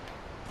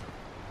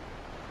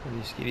 Are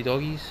these scary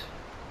doggies?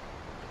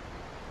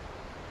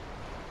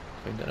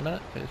 Find it in a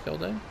minute, if it fell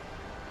down.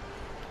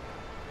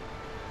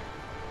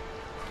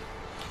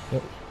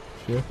 Yep,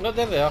 sure. No,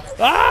 there they are.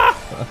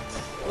 Ah!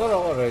 They're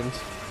all around.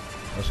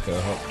 That's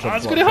gonna hurt. Ah,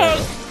 it's Jump gonna block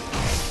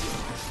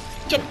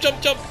hurt! Jump,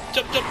 jump, jump,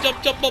 jump, jump,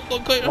 jump, jump, up,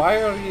 on counter.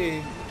 Why are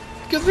you?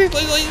 Because they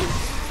like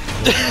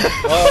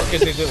Oh,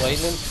 because they do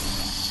lightning.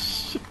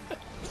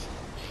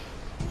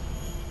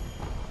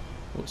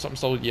 Oh, something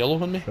still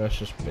yellow on me.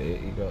 Precious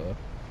bait you got there.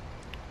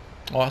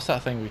 Oh, that's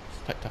that thing we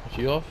picked up a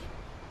few of.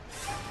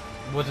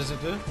 What does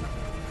it do?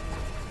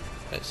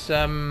 It's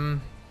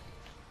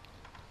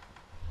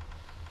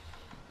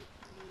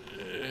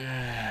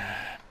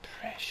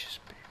precious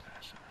paper.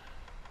 Is it?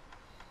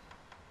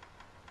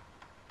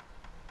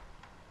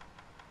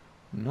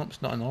 Nope,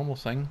 it's not a normal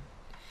thing.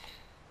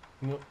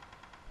 No.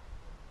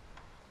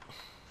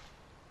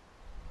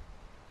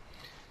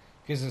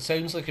 Because it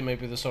sounds like it might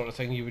be the sort of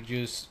thing you would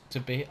use to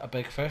bait a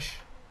big fish.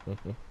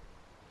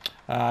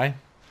 Aye,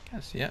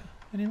 can't see it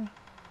anyway.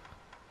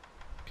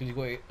 Can you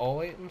go to all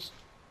items?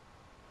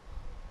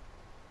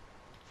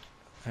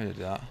 How do you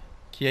do that?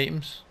 Key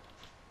items,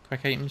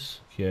 quick items,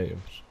 Key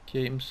items.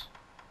 key items.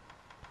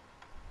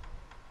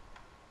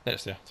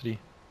 There's there, 3.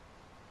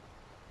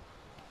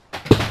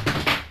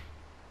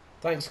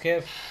 Thanks,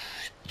 Kev.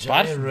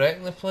 Bad, Johnny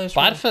wrecking the place.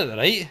 bad for it,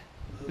 right?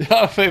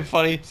 That was very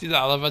funny. See that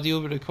other video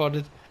we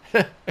recorded?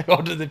 I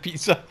ordered the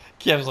pizza.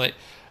 Kev's like,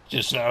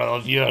 just for the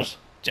viewers,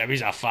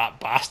 Jimmy's a fat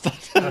bastard.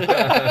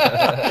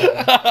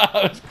 That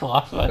was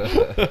class, man.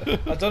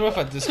 I don't know if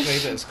I'd describe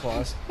it as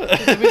class. Do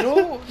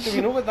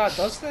we know what that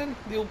does then?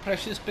 The old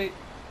precious bait?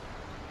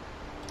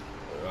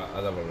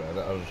 I never read it,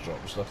 I was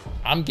dropping stuff.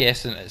 I'm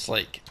guessing it's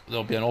like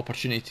there'll be an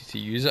opportunity to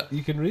use it.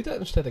 You can read it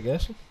instead of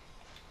guessing.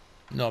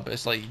 No, but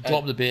it's like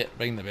drop the bait,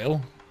 ring the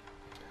bell.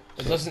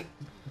 It doesn't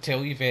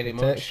tell you very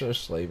much. Texture is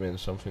slimy and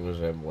something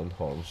resembling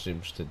horn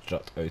seems to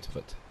jut out of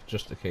it.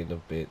 Just the kind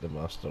of bait the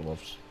master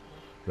loves.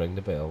 Ring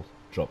the bell,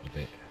 drop the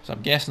bait. So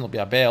I'm guessing there'll be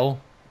a bell,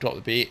 drop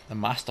the bait, the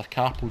master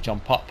carp will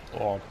jump up,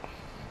 or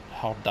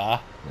hard da,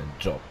 Then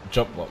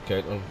jump lock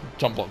counter,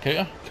 jump block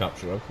counter.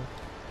 capture uncle.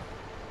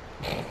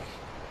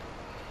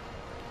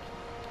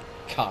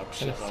 Carp How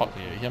shit. the fuck are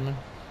you here, man?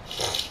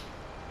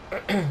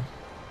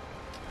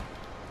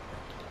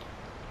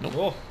 Nope.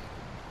 Oh,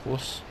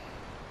 Close.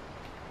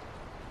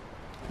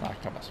 Nah,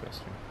 come this way, it's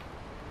fine.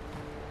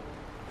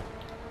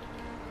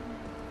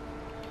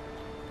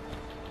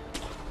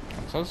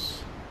 That's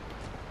us.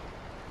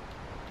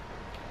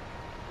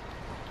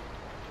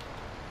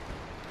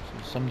 So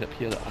there's somebody up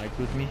here that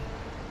aggroed me.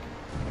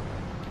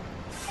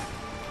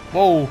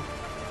 Whoa!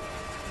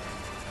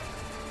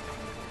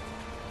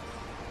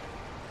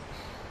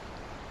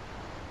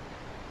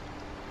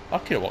 I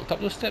could have walked up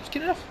those steps,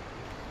 good enough.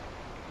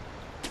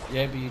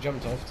 yeah, but you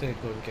jumped off to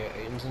go and get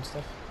items and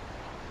stuff.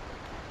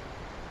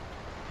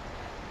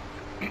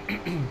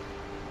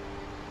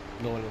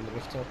 No one on the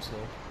rooftops, no.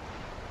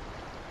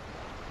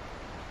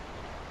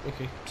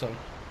 Okay, sorry.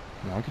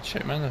 No, I could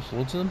shout, man, there's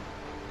loads of them.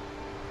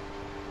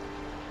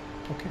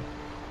 Okay.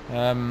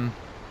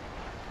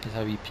 Let's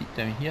have a wee peek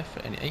down here for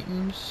any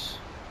items.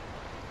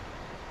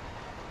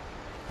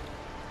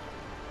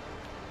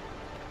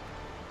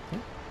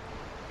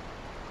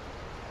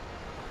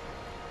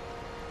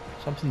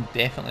 Something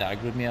definitely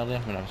aggroed me earlier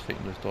when I was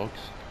fighting those dogs.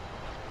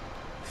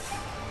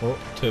 Oh,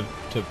 two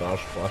bars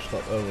flashed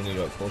up there when you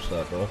got close to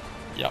that door.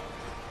 Yep.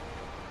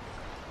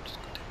 Just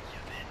go down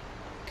here then.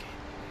 Okay.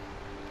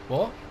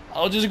 What?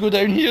 I'll just go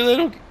down here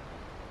then, okay?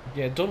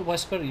 Yeah, don't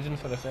whisper even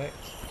for effect.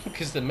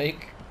 Because the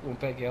mic won't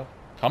pick you up.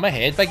 Come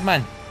ahead, big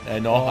man.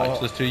 No, Oh.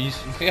 actually there's 2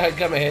 E's Yeah, I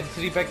got my head.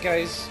 3 big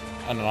guys.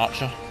 and an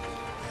archer.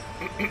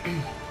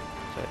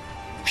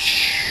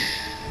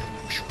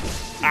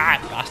 Ah,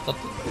 bastard.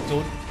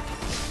 Don't.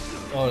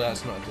 Oh,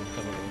 that's not a good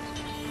cover.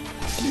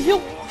 Heal,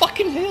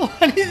 fucking hell.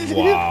 I needed to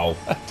heal. Wow.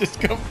 I just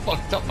got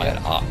fucked up by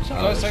an archer. You've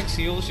got 6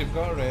 heals, you've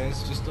got a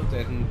res, just don't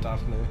dead and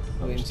daft now.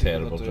 That Wait was and see what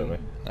terrible, they're doing. Jimmy.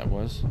 That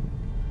was.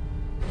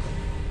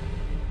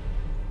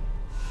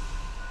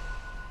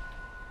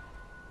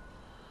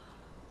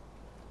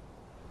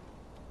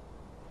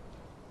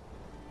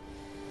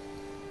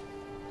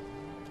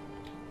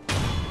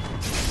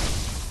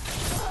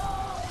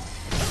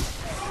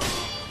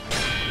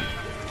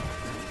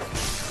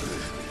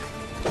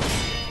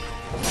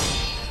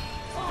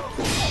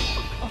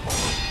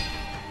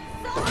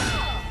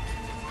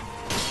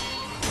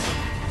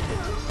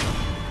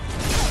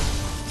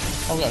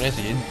 I've got a res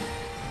again.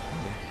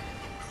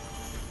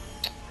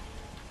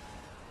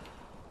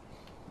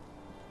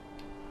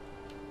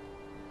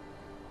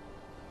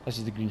 This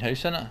is the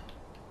greenhouse, innit?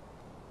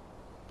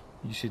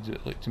 You said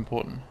it looked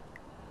important.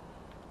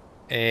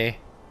 Didn't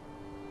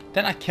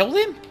I kill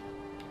them?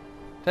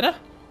 Did I?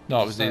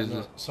 No, it was Is that the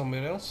not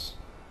somewhere else?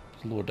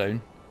 lower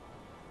down.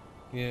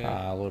 Yeah.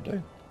 Ah, lower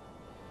down.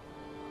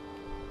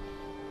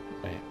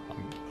 Right,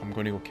 I'm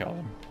going to go kill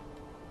them.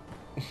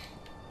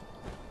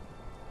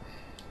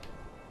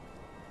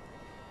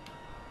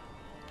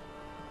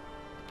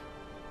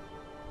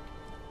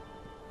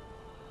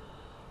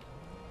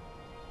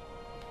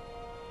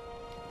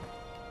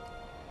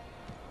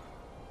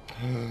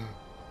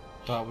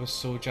 That was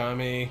so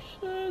jammy.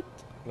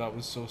 That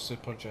was so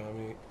super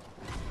jammy.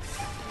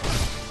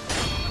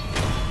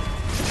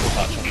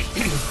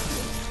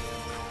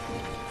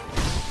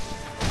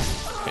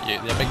 Get you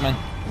out there, big man.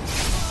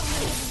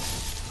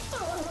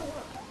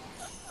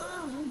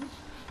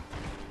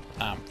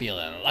 I'm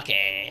feeling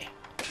lucky.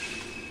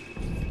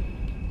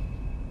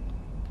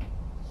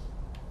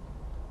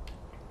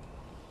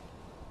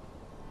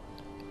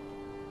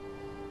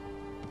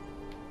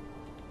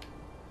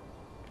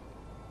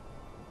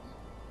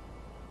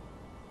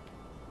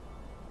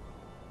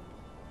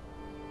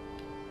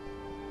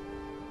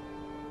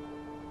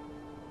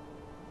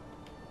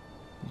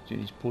 Do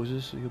these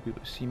poses so you'll be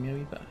able to see me a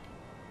wee bit.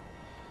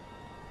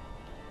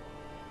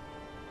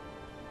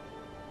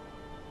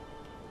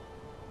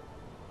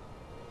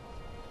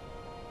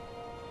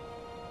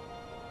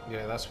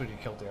 Yeah, that's where you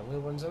killed the earlier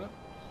ones, isn't it?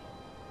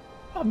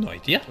 I have no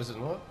idea. Was it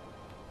not?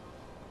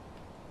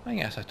 I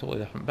think that's a totally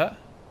different bit.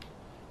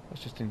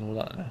 Let's just ignore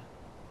that now.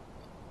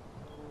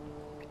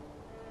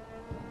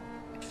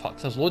 Fuck,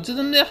 there's loads of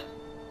them there.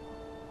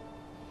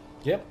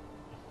 Yep.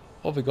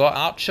 What have we got?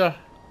 Archer.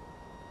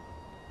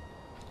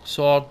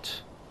 Sword.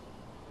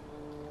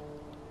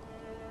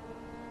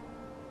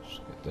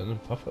 Just get down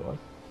and puff it, man.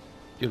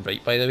 You're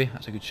right, by the way.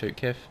 That's a good shout,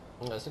 Kev.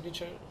 Oh, that's a good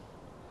shout.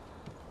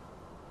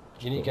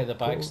 You need to get the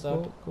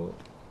backstab. Go.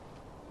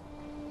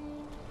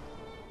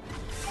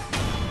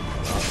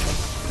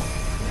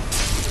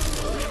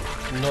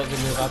 Not the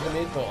move I've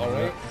made, but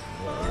alright.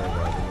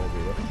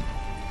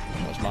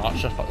 That's my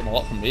archer. Fuck them all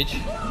up from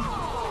rage.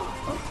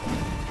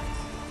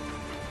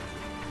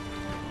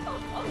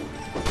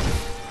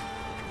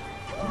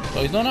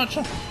 Oh, he's not an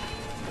archer?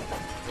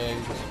 Yeah, he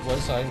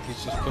was, I think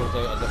he's just pulled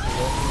out a different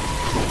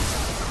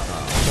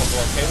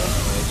weapon.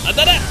 I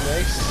did it!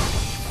 Nice.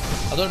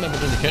 I don't remember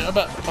doing the counter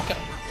bit. Fuck it.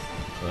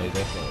 No, he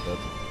definitely did.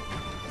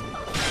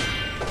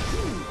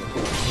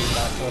 He's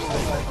back to us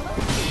this time.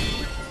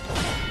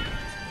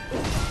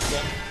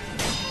 Yep.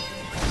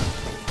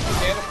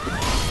 Get him.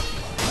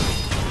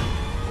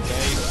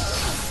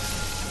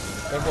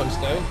 Nice. Everyone's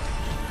down.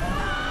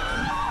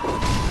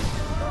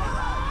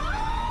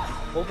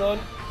 Hold on.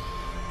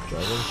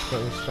 Dragon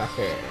Spring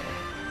Sake.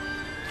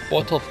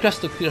 Bottle of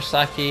crystal clear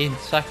sake.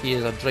 Sake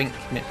is a drink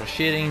meant for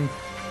sharing.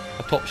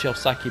 A top shelf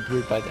sake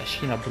brewed by the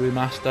Ashina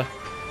brewmaster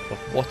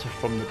with water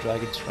from the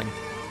dragon spring.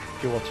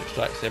 Pure water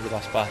extracts every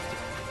last bit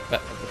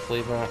of the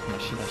flavour from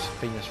Ashina's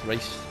finest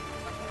rice.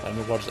 There are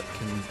no words that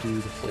can do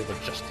the flavour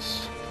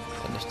justice.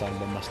 To understand,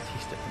 one must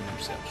taste it for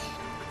themselves.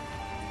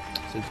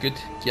 Sounds good.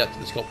 Get out to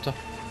the sculptor.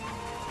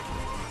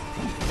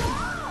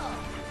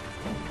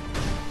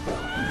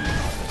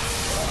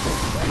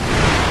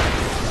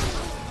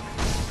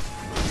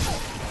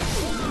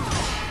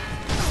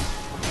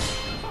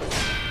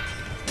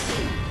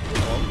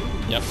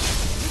 Yep,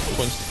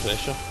 constant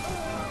pressure.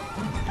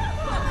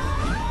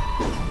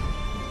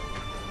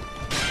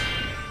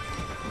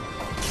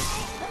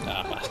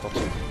 Nah, bastard.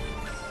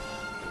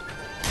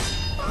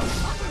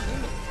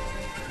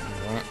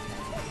 Right.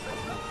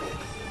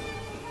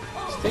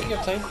 Just take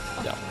your time.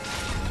 Yeah.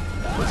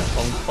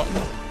 Wrong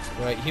button.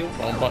 Right, heal.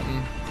 Wrong button.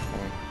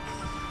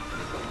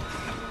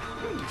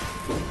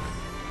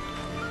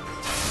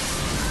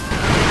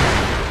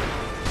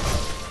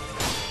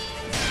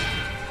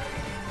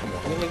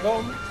 Nearly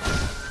got him.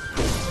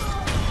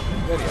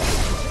 There you are.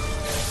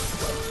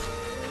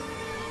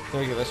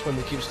 There you go, this one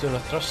that keeps doing a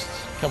thrust.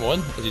 Come on,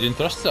 is he doing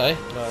thrusts, aye?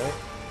 Alright.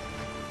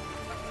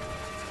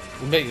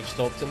 We might have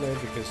stopped it now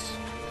because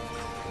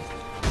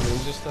the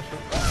range is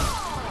different.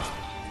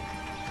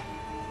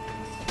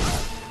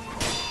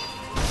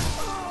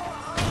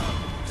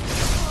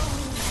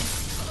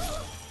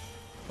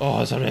 Oh,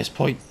 there's a rest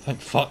point.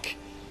 Thank fuck.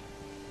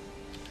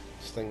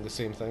 Sting the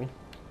same thing.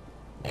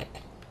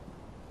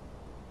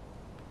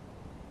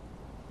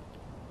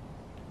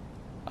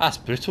 That's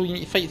brutal, you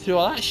need to fight through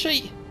all that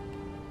shit.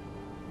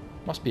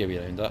 Must be a way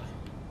around that.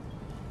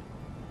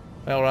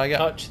 Well, Raggett,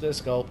 Touch the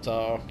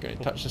sculptor. going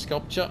to touch the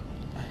sculpture.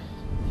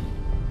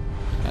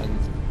 And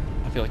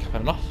I feel like I've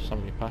had enough, so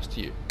I'm going to pass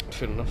to you.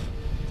 Fair enough.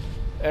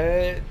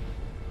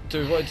 Do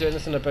we want to do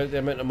anything about the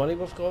amount of money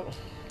we've got?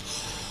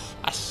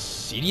 That's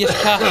serious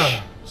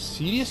cash.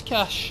 Serious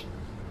cash.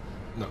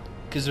 No.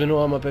 Because we know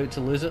I'm about to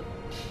lose it.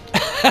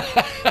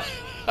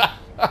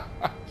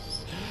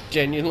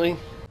 Genuinely.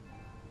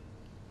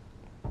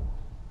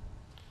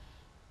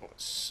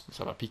 Let's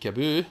have a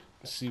peekaboo.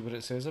 See what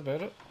it says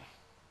about it.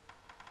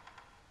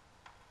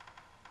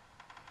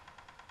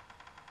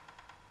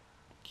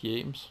 Key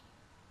items.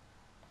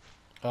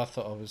 I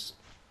thought I was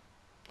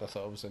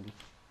in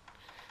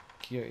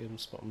key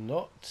items, but I'm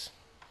not.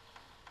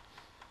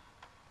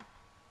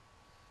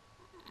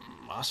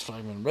 Mass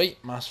fragment right,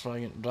 mass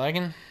fragment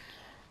dragon.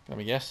 Let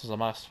me guess, there's a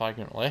mass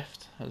fragment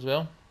left as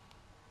well.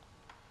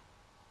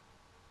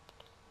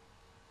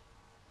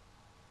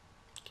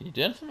 Can you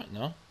do anything with it?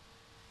 No.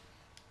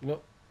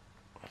 Nope.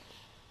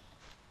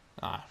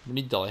 Ah, we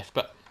need the left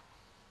bit.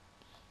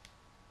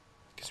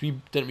 Because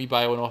we didn't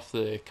buy one off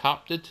the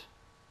carp did?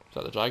 Is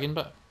that the dragon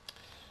bit?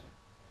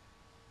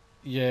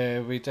 Yeah,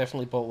 we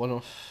definitely bought one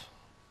off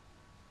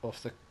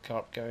the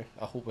carp guy.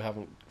 I hope we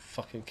haven't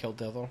fucking killed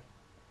the other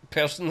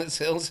person that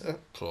sells it.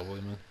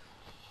 Probably, man.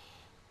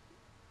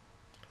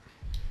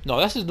 No,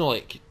 this is not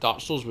like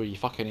Dark Souls where you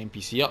fucking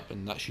NPC up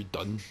and that's you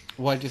done.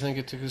 Why do you think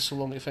it took us so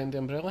long to find the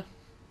umbrella?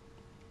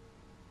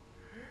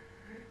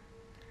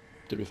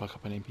 Did we fuck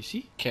up an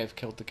NPC? Kev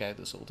killed the guy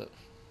that sold it.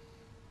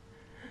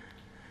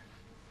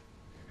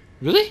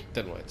 Really?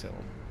 Didn't want to tell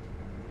him.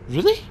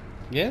 Really?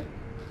 Yeah?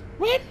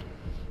 When?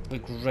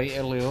 Like right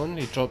early on,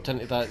 he dropped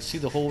into that. See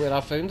the hole where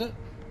I found it?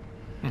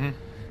 Mhm.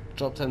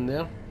 Dropped in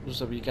there.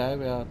 There's a wee guy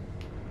with a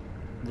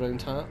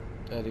round hat.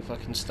 And he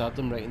fucking stabbed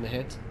him right in the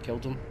head.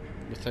 Killed him.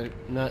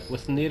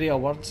 With nary a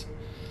word.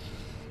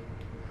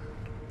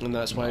 And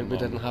that's why we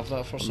didn't have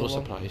that for I'm so not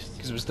long. surprised.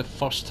 Because it was the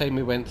first time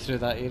we went through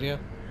that area.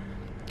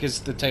 Because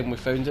the time we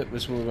found it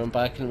was when we went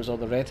back and it was all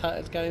the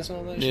red-hatted guys and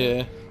all that shit.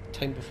 Yeah.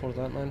 Time before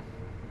that, man.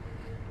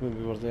 When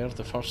we were there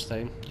the first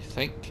time. You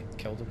think?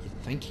 Killed him. You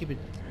think he would,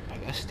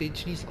 at this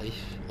stage in his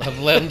life, I've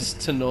learned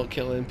to not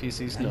kill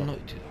NPCs no. now.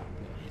 Not do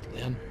that.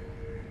 He'd learn.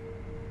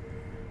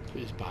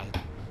 It was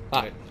bad.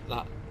 Right.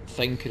 That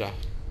thing could have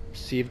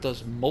saved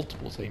us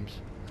multiple times.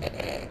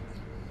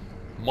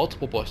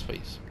 Multiple boss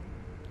fights.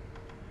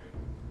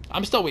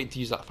 I'm still waiting to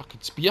use that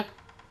fucking spear.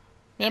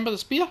 Remember the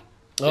spear?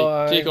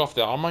 Oh, Take aye. off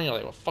the armour and you're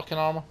like, what fucking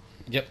armour?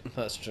 Yep,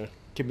 that's true.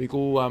 Can we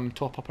go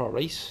top up our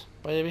rice,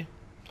 by the way?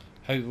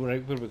 Right, where are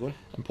we going?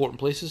 Important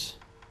places.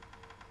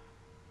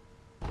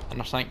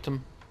 Inner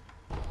Sanctum.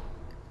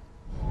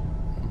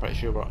 I'm pretty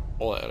sure we're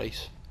all out of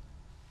rice.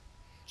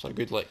 So a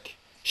good like,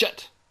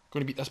 shit!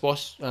 Gonna beat this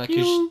boss.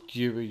 Because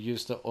you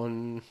used it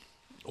on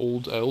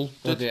Old Owl.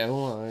 Did. the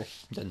owl, aye.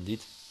 Indeed.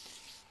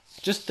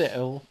 Just the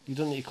owl. You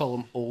don't need to call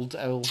him old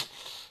owl.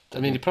 I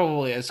mean, he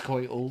probably is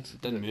quite old.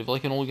 Didn't move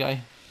like an old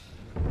guy.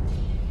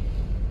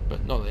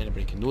 But not that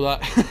anybody can know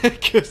that,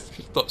 because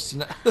we've not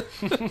seen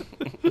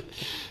it.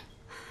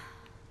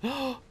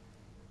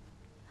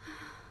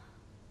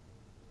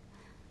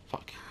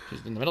 Fuck,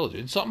 he's in the middle of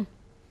doing something.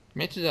 You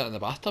meant to do that in the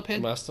bathtub,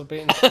 hen?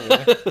 Masturbating.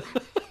 Yeah.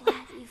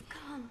 Glad you've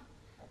come,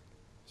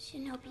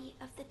 Shinobi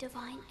of the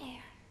Divine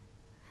Air.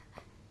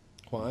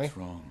 Why? What's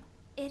wrong?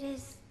 It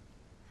is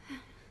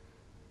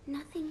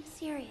nothing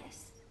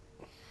serious.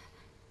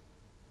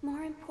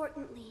 More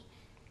importantly,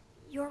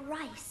 your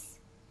rice.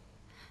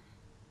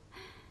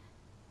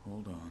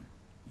 Hold on.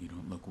 You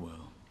don't look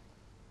well.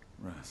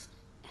 Rest.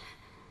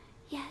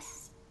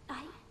 Yes,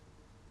 I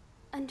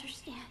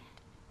understand.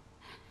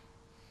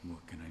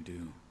 What can I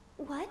do?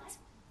 What?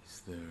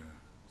 Is there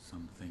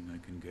something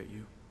I can get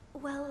you?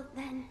 Well,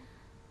 then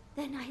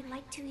I'd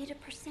like to eat a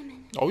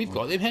persimmon. Oh, we've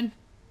got them, hen.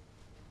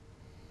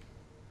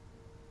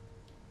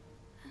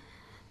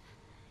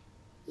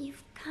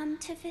 You've come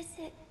to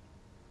visit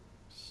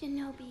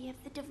Shinobi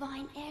of the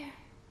Divine Air.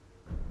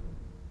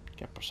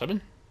 Get a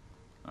persimmon.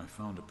 I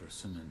found a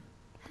persimmon.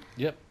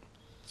 Yep.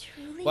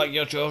 Truly? Like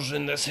your jaws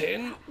in this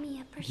hen. Brought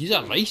me a persimmon. He's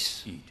a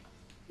rice. Eat.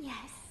 Yes.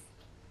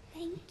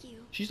 Thank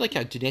you. She's like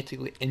a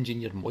genetically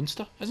engineered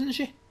monster, isn't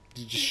she?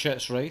 Did you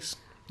shits rice?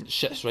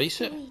 Shit's rice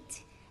it.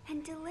 Sweet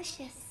and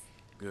delicious.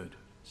 Good.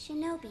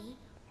 Shinobi,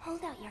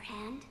 hold out your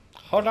hand.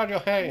 Hold on your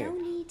No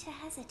hand. need to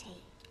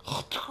hesitate.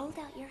 Hold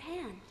out your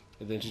hand.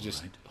 And then she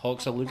just Right.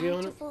 hawks a loogie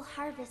on it. Bountiful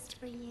harvest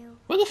for you.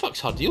 What the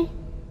fuck's her deal?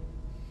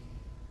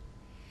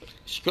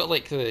 She got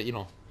like the, you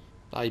know,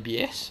 the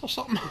IBS or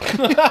something.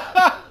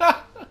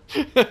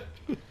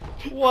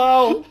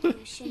 Wow.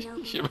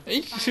 Shinobi. She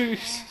right? Divine Air.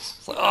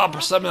 It's like, oh,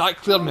 persimmon, that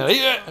cleared me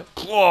right.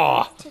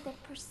 Oh. To the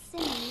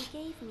persimmon you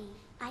gave me,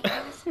 I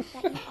ask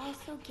that you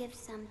also give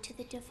some to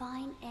the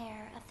divine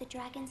heir of the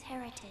dragon's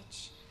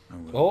heritage. I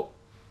will.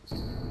 Oh.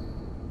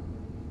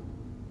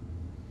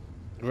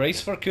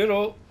 Rice for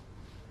Kuro.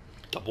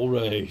 Double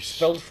rice.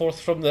 Spilled forth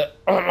from the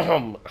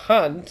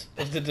hand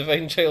of the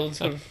divine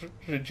child of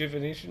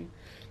rejuvenation.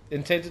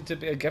 Intended to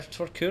be a gift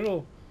for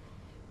Kuro.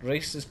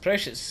 Rice is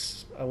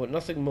precious. I want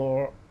nothing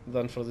more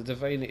than for the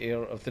divine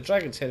heir of the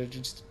dragon's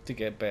heritage to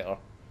get better.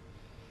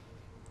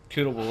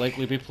 Kuro will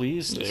likely be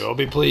pleased. They will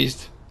be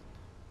pleased.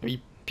 A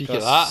wee peek at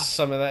Got that.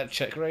 some of that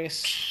chick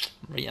rice.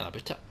 Right in about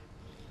it.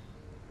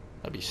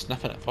 I'll be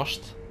sniffing it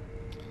first.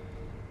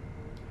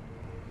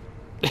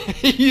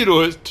 You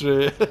know it's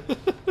true.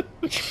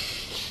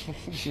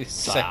 You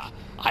sick.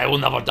 I will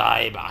never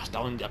die, but I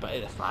still need a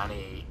bit of the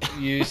fanny.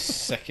 You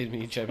sicken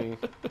me, Jimmy,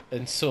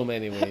 in so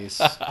many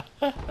ways.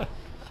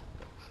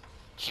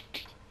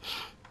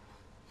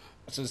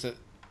 So is it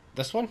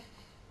this one?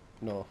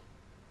 No.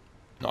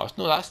 No, it's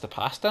no, that's the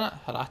past, innit?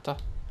 Harata.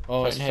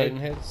 Oh, it's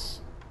Fountainhead. Fountainheads.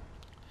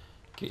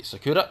 Great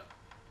Sakura.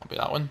 I'll be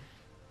that one.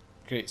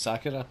 Great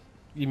Sakura.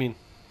 You mean?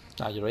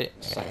 Nah, you're right.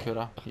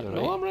 Sakura. You're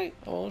No, right. I'm right.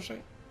 I'm always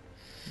right.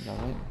 You're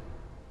right.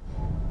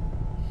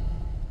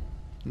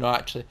 No,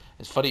 actually,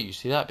 it's funny you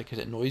say that because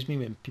it annoys me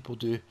when people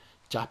do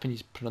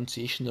Japanese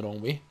pronunciation the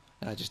wrong way,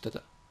 and I just did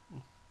it.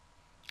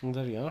 And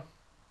there you are.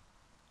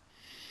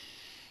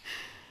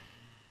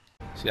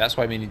 See, that's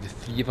why we need the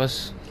three of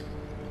us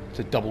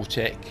to double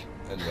check.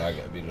 And I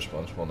get to be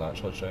responsible and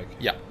actually check.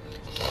 Yeah.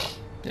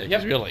 Yeah,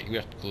 Yep. because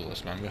we're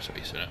clueless, man. We're so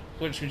used to it.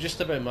 which we just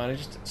about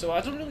managed. So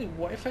I don't really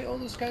want to fight all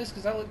those guys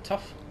because that looked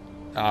tough.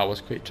 Ah, it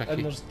was quite And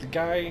tricky. there's the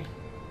guy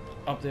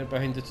up there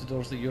behind the two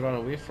doors that you ran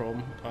away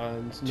from,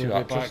 and Two no way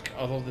archers. back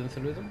other than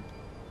through them.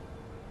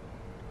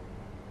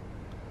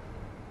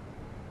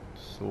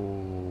 So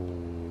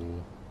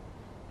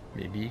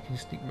maybe you can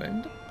sneak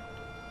round them.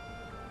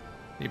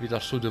 Maybe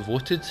they're so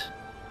devoted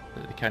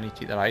that they can't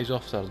take their eyes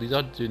off their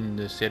leader doing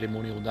the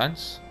ceremonial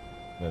dance.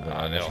 Maybe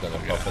Ah, I'm just no.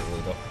 gonna puppet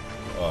leader.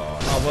 Oh,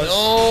 I was.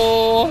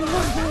 Oh,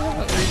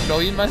 that was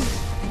brilliant, man.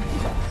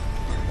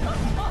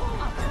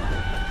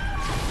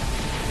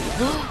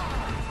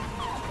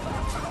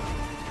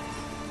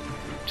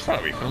 Far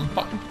away from him,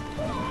 fuck him.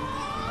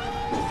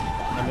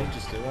 I might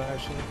just do that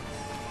actually.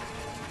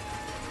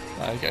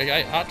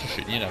 I archer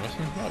shooting you and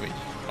everything. What do I mean?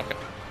 Fuck it.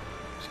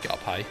 Just get up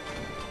high.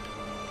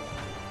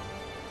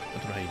 I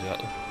don't know how you do that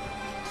though.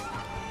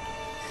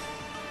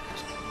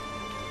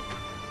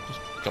 Just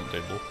jump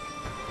down low.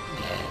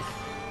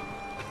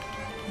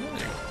 There you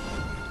go.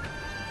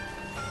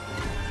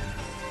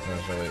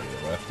 there's a way to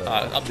the left.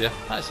 Up there,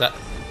 that's it.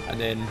 And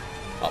then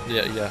up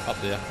there, yeah, up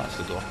there, that's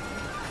the door.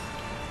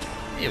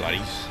 No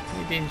worries,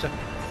 no danger.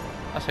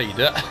 That's how you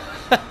do it.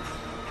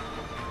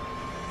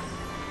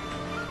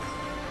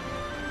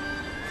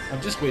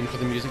 I'm just waiting for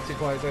the music to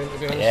quiet down, to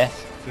be honest. Yeah.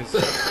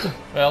 'Cause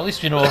Well, at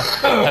least we know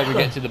how we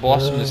get to the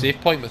boss from the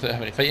save point without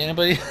having to fight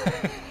anybody.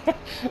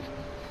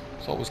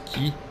 It's always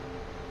key.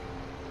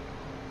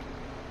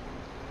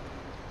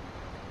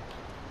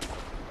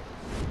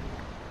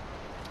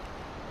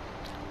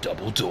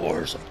 Double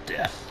doors of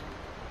death.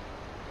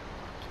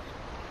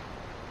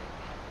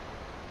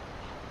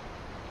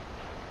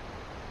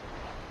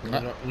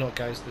 not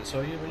guys that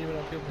saw you when you were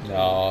up here before?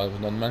 No, there was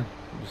none, man.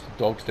 It was the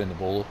dogs down the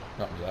bolo.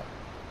 That was it.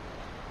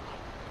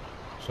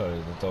 Sorry,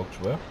 the dogs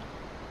were?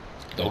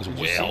 Dogs Did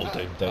you see well that?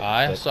 down. Did-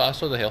 Aye, I did-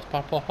 saw the health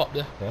bar pop up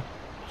there. Yeah.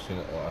 Seen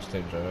it the last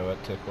time Jimmy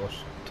went too close.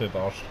 2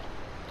 bars.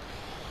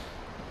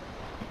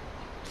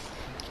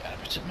 Get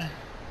about it, man.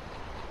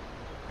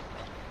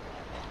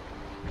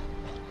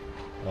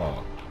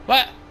 Oh.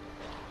 What?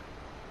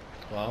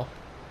 Wow.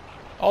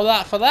 All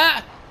that for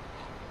that?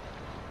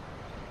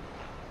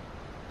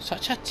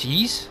 Such a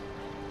tease.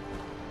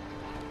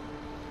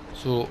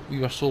 So we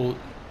were so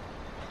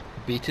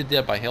baited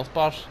there by health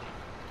bars.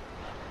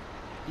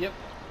 Yep.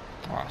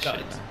 Ah, Got shit, it.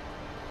 man.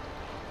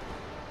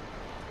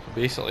 So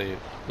basically,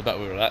 the bit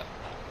we were at,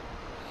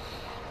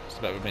 it's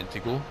the bit we're meant to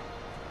go.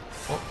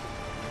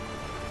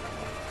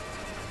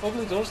 Open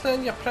the doors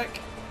then, you prick.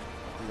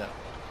 No.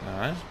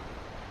 Aye.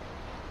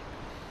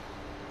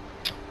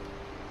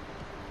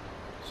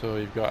 So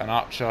you've got an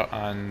archer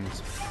and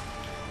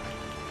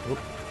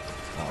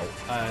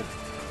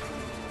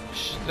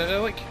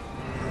like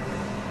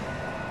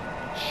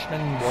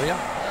Shmin warrior.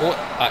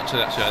 Oh, actually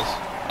that's who it is.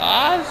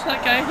 Ah, it's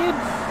that guy again.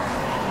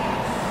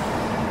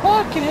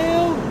 Fucking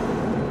hell!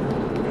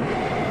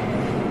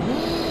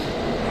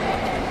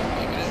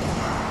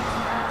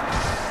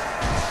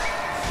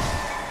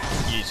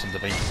 You need some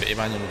divine pity,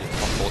 man. You're really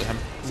tough to him.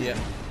 Yeah.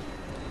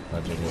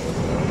 Imagine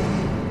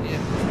you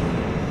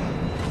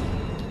Yeah.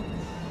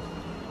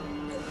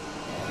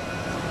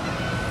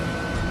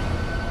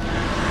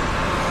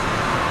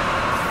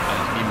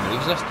 And he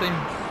moves this time.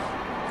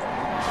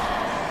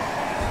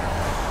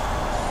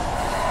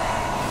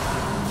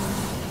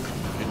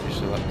 Good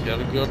use of that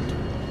Terragord.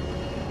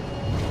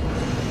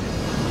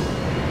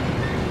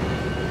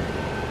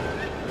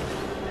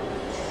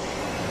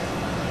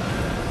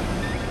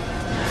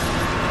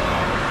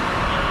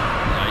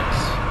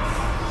 Nice.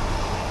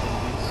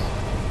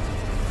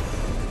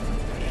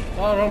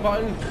 Oh, wrong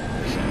button.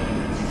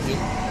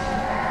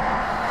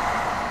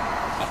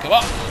 Fuck him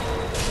up!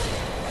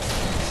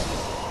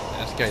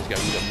 This guy's got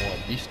a wee bit more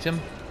beef to him.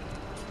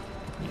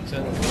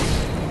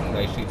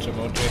 nice each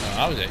emoji.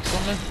 That was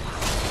excellent, man.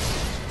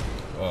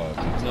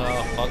 Oh,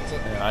 No, fucked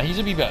it. Yeah, he's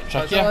a wee bit Fucked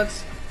it, trickier.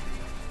 lads.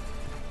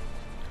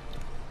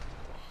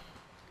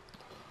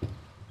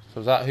 So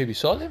is that who we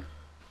saw then?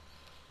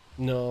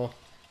 No.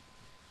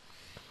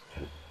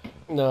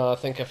 No, I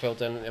think I fell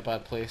down into a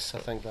bad place. I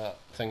think that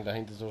thing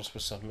behind the doors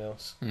was something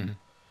else. Yeah.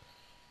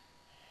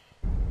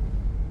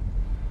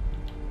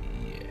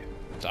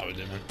 That would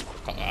do, man.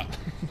 Fuck that.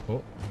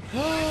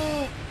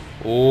 oh.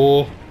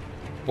 Oh,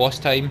 boss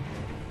time.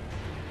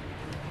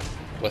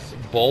 With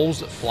balls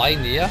that fly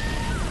in the air.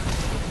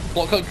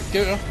 Block out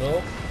counter.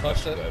 No,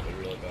 fucked it. That would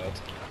be really bad.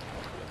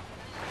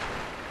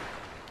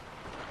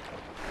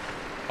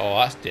 Oh,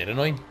 that's dead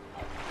annoying.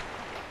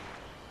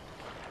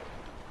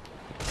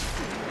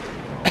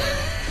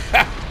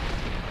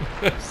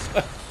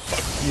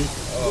 Fuck you.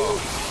 Oh.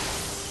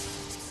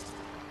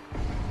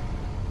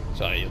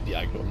 Sorry, you're the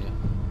aggro on there.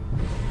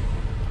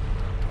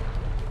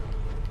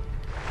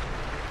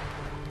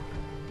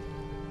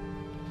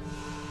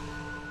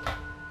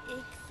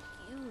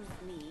 Excuse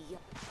me,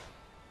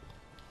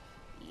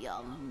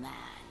 young man.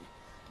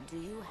 Do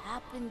you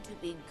happen to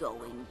be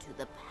going to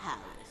the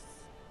palace?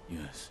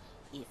 Yes.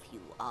 If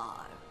you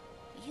are,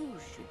 you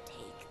should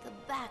take the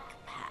back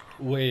path.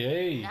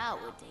 Way.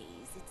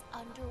 Nowadays, it's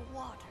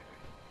underwater.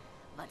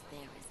 But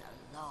there is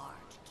a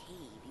large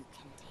cave you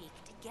can take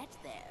to get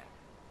there.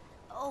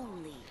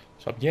 Only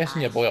So I'm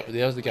guessing your boy up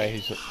there's the guy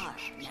who's heart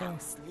now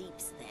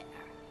sleeps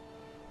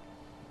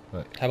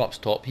there. him up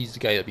top. He's the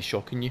guy that'll be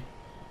shocking you.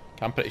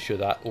 I'm pretty sure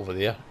that over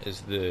there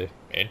is the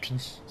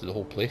entrance to the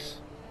whole place.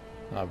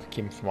 And I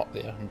came from up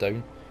there and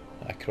down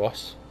and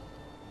across.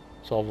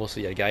 So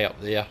obviously a guy up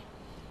there,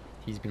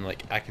 he's been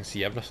like, I can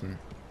see everything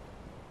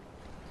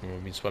when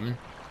we've been swimming.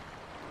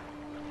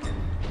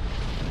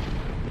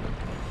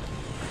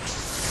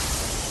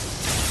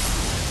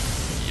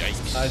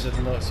 Yikes. I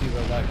did not see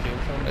where that came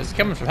from. It's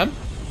coming from him.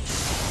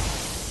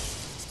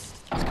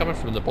 It's coming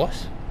from the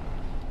boss.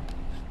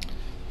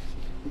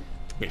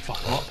 Wait, fuck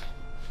him up.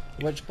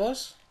 Which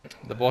boss?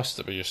 The boss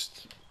that we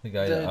just... The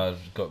guy that I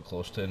got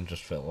close to and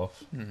just fell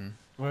off.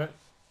 Right.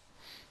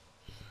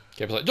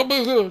 Guy was like,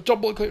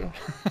 jump block clear.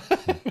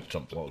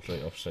 Jump blocked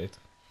right offside.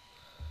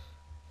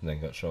 And then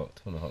got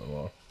shocked when I hit the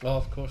water. Oh,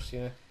 of course,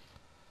 yeah.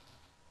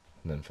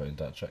 And then found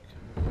that chick.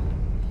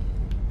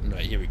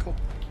 Right, here we go.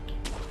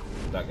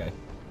 That guy.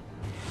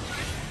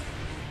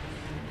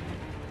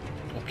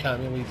 Oh,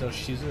 cameo leader,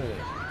 she's in it.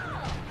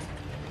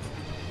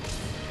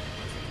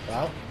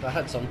 Wow, that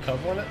had some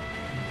curve on it.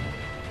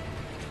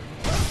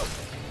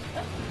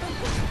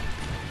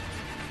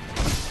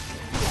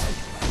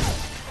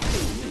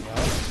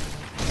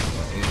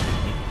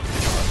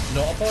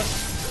 Not a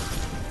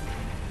boss?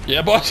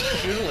 Yeah, boss.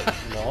 Surely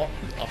not.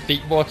 A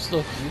fake boss though.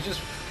 You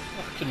just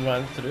fucking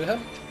ran through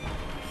him.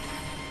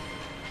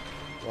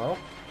 Wow.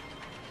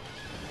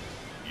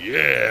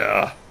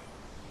 Yeah.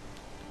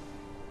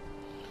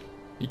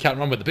 You can't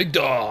run with the big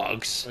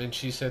dogs. And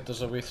she said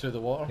there's a way through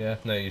the water. Yeah,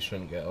 now you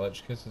shouldn't get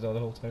electrocuted all the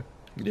whole time.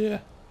 Yeah.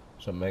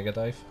 It's a mega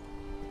dive.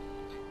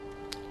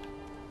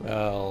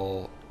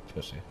 Well,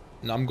 Pussy.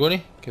 no, I'm going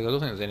to, because I don't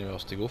think there's anywhere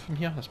else to go from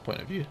here. This point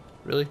of view,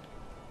 really.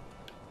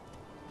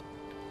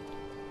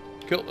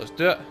 Cool, let's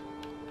do it.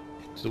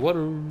 Into the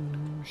water.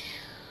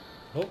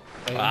 Oh,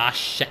 Ah,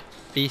 shit.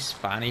 Face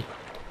fanny.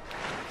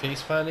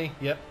 face fanny,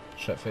 yep.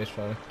 Shit face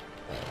Fanny.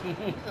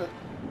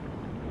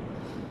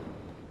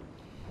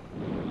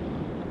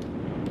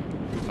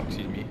 Fuck,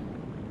 excuse me.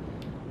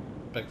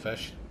 Big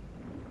fish.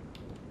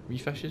 Wee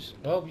fishes?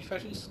 Oh, wee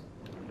fishes.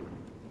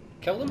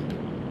 Kill them.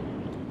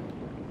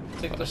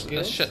 Take their This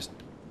scales. shit's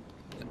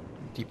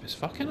deep as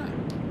fuck, innit?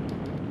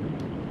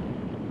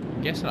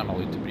 I'm guessing I'm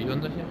allowed to breathe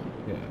under here.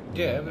 Yeah.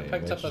 Yeah, we Right,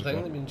 picked up a let's thing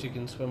go. that means you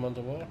can swim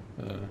underwater.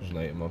 There's an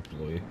item up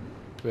below you.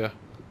 Where?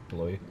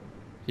 Below you.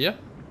 Here?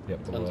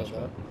 Yep, below Under us.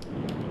 that.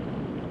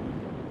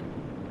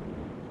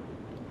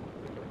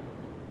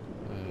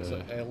 Is it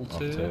Up L2?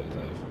 to it,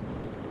 dive.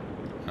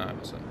 Ah,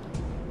 that's it.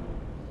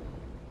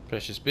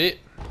 Precious bait.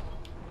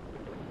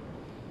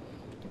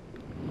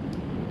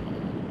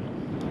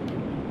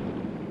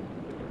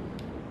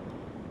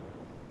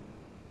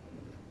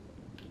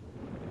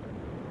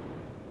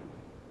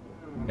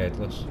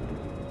 Headless.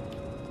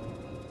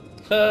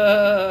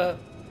 Why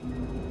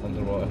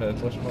Underwater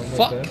headless man. right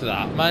Fuck there.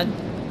 that, man.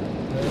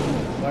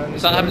 are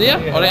Is that him there?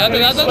 Yeah. Alright, I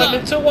didn't know swimming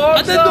that. towards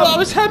I didn't know them? it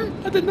was him.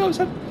 I didn't know it was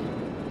him.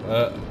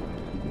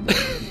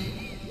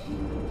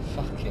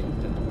 Fucking.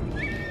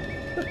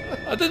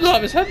 I didn't know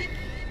it was him.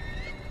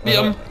 Beat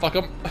him. Fuck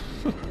him.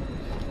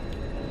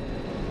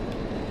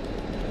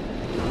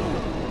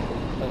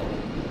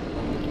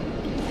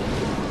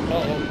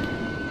 Uh-oh.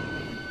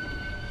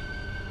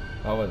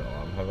 I went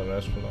alarm, have a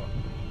rest for that.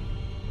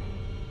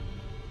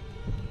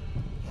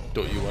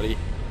 Don't you worry.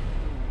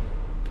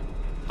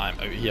 I'm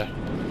out here.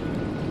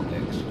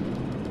 X.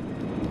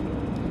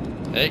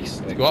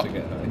 X, X go up. to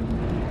get high.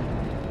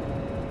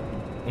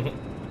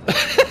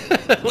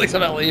 Looks a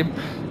bit lame.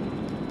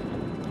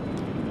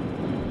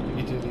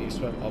 You do need to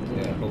swim up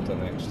Yeah, there. hold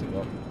an X to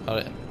go up.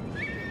 Alright.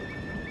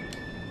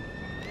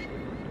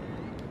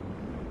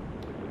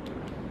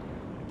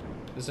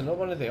 Is it not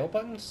one of the L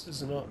buttons?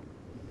 Is it not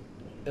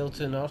L2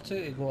 and R2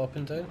 to go up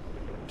and down?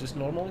 Just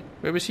normally?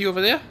 Where was he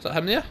over there? Is that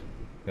him there?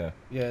 Yeah.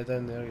 Yeah,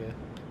 down there, yeah.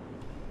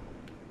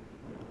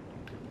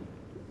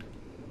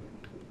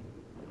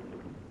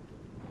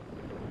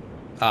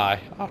 Aye,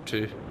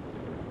 R2.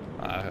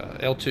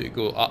 L2 to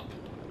go up,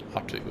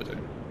 R2 to go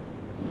down.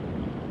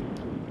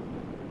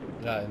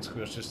 Yeah, and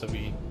square's just a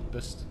wee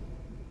boost.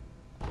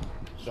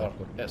 Or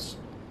S.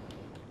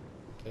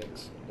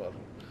 X, whatever.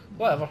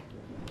 Whatever.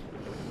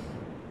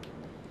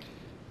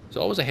 Is it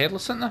always a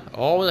headless, isn't there?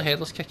 Always a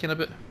headless kicking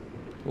about.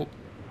 Oh.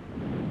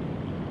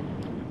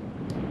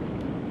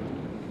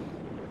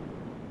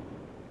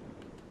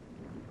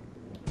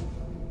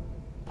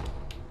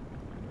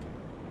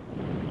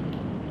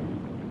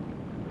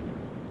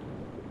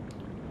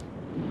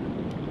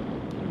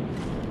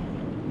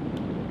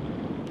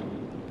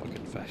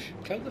 Fucking fish.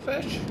 Kill the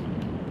fish.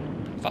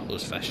 Fuck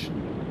those fish.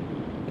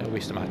 They're a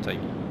waste of my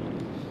time.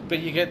 But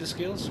you get the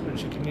scales,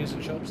 which you can use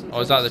at shops and Oh,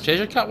 is that the things.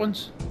 treasure cat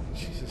ones?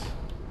 Jesus.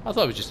 I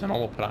thought it was just a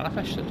normal piranha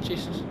fish that it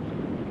chases.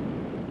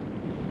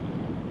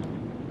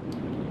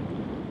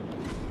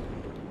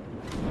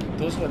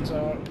 Those ones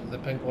are, the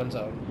pink ones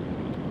are.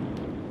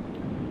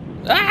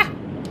 Ah!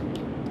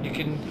 You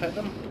can hit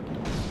them.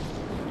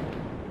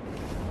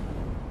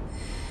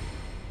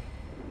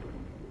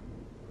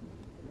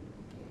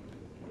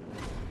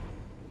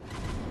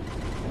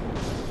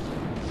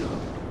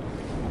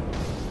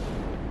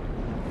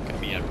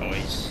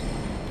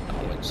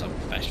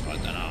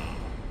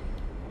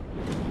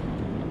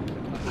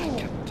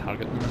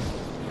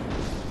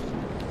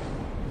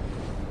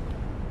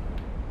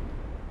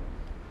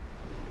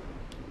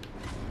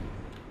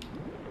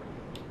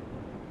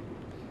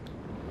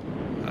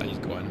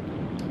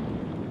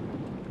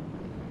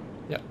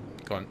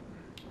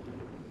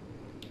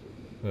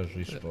 has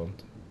respawned.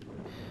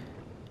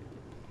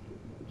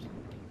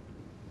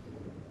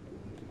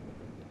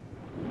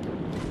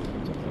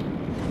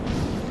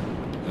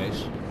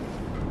 Nice.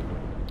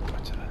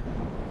 Gotcha.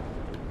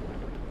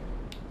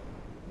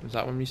 Was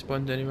that one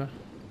respawned anywhere?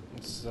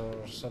 Is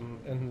there some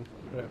in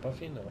right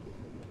above you? No.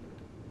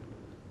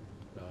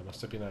 No, it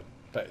must have been a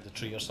bit of the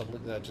tree or something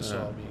like that. I just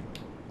saw a wee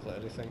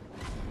glittery thing.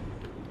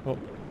 Oh,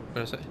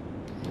 where is it?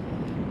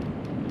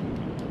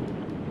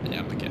 Yeah,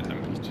 I'm not getting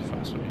him. He's too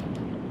fast for me.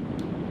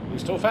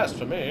 He's too fast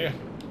for me.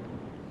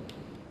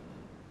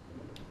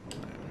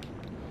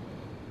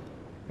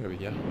 Where are we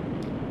here?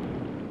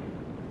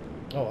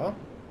 Oh well.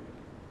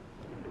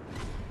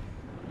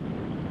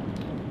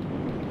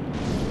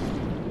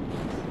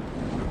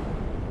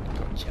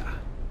 Gotcha.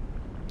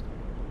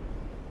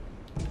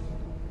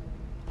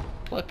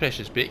 What a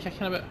precious bait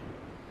kicking about?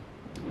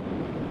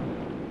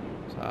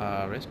 Is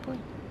that a rest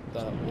point?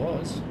 That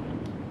was.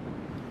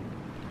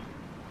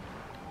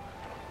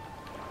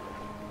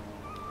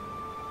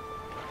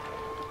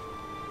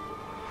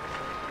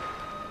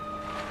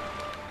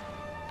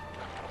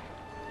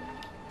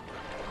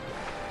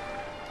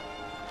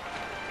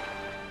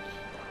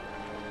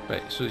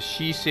 Right, so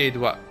she said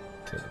what?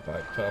 Take the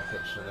back path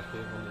that's in the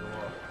cave under the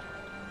water.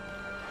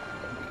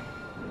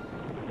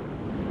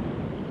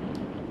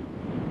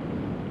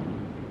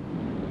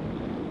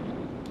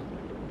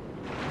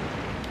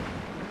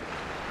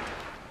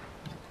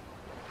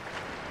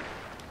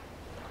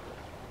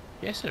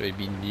 Guessing it would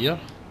be near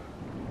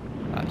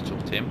the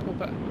actual temple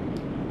bit.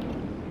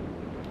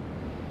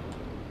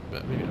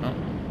 But maybe not.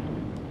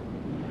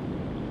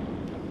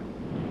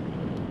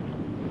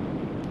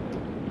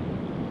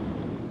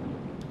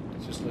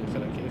 Just looking for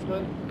a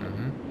caveman.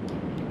 Mm-hmm.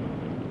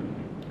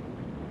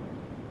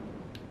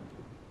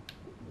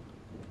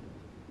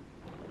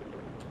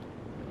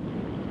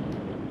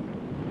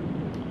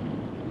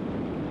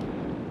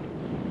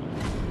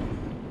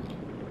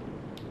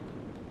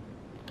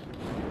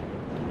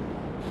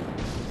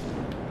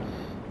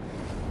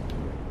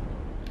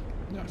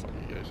 Yeah, fuck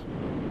you guys.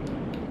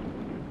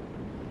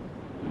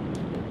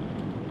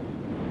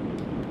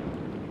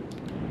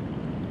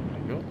 There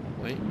you go.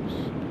 Lights.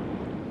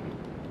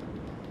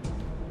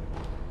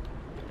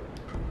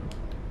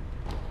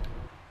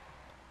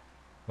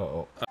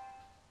 Uh-oh.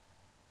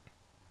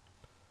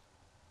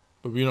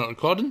 Are we not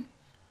recording?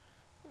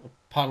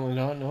 Apparently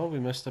not. No, we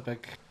missed a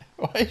big.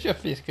 Why is your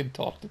face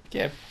contorted,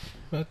 Kev?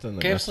 I didn't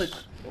Kev's miss,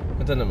 like,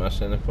 I didn't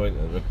miss any point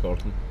of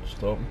recording.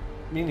 Stopping.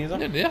 me neither.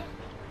 You're there.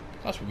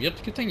 That's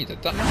weird. Good thing you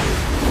did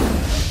that.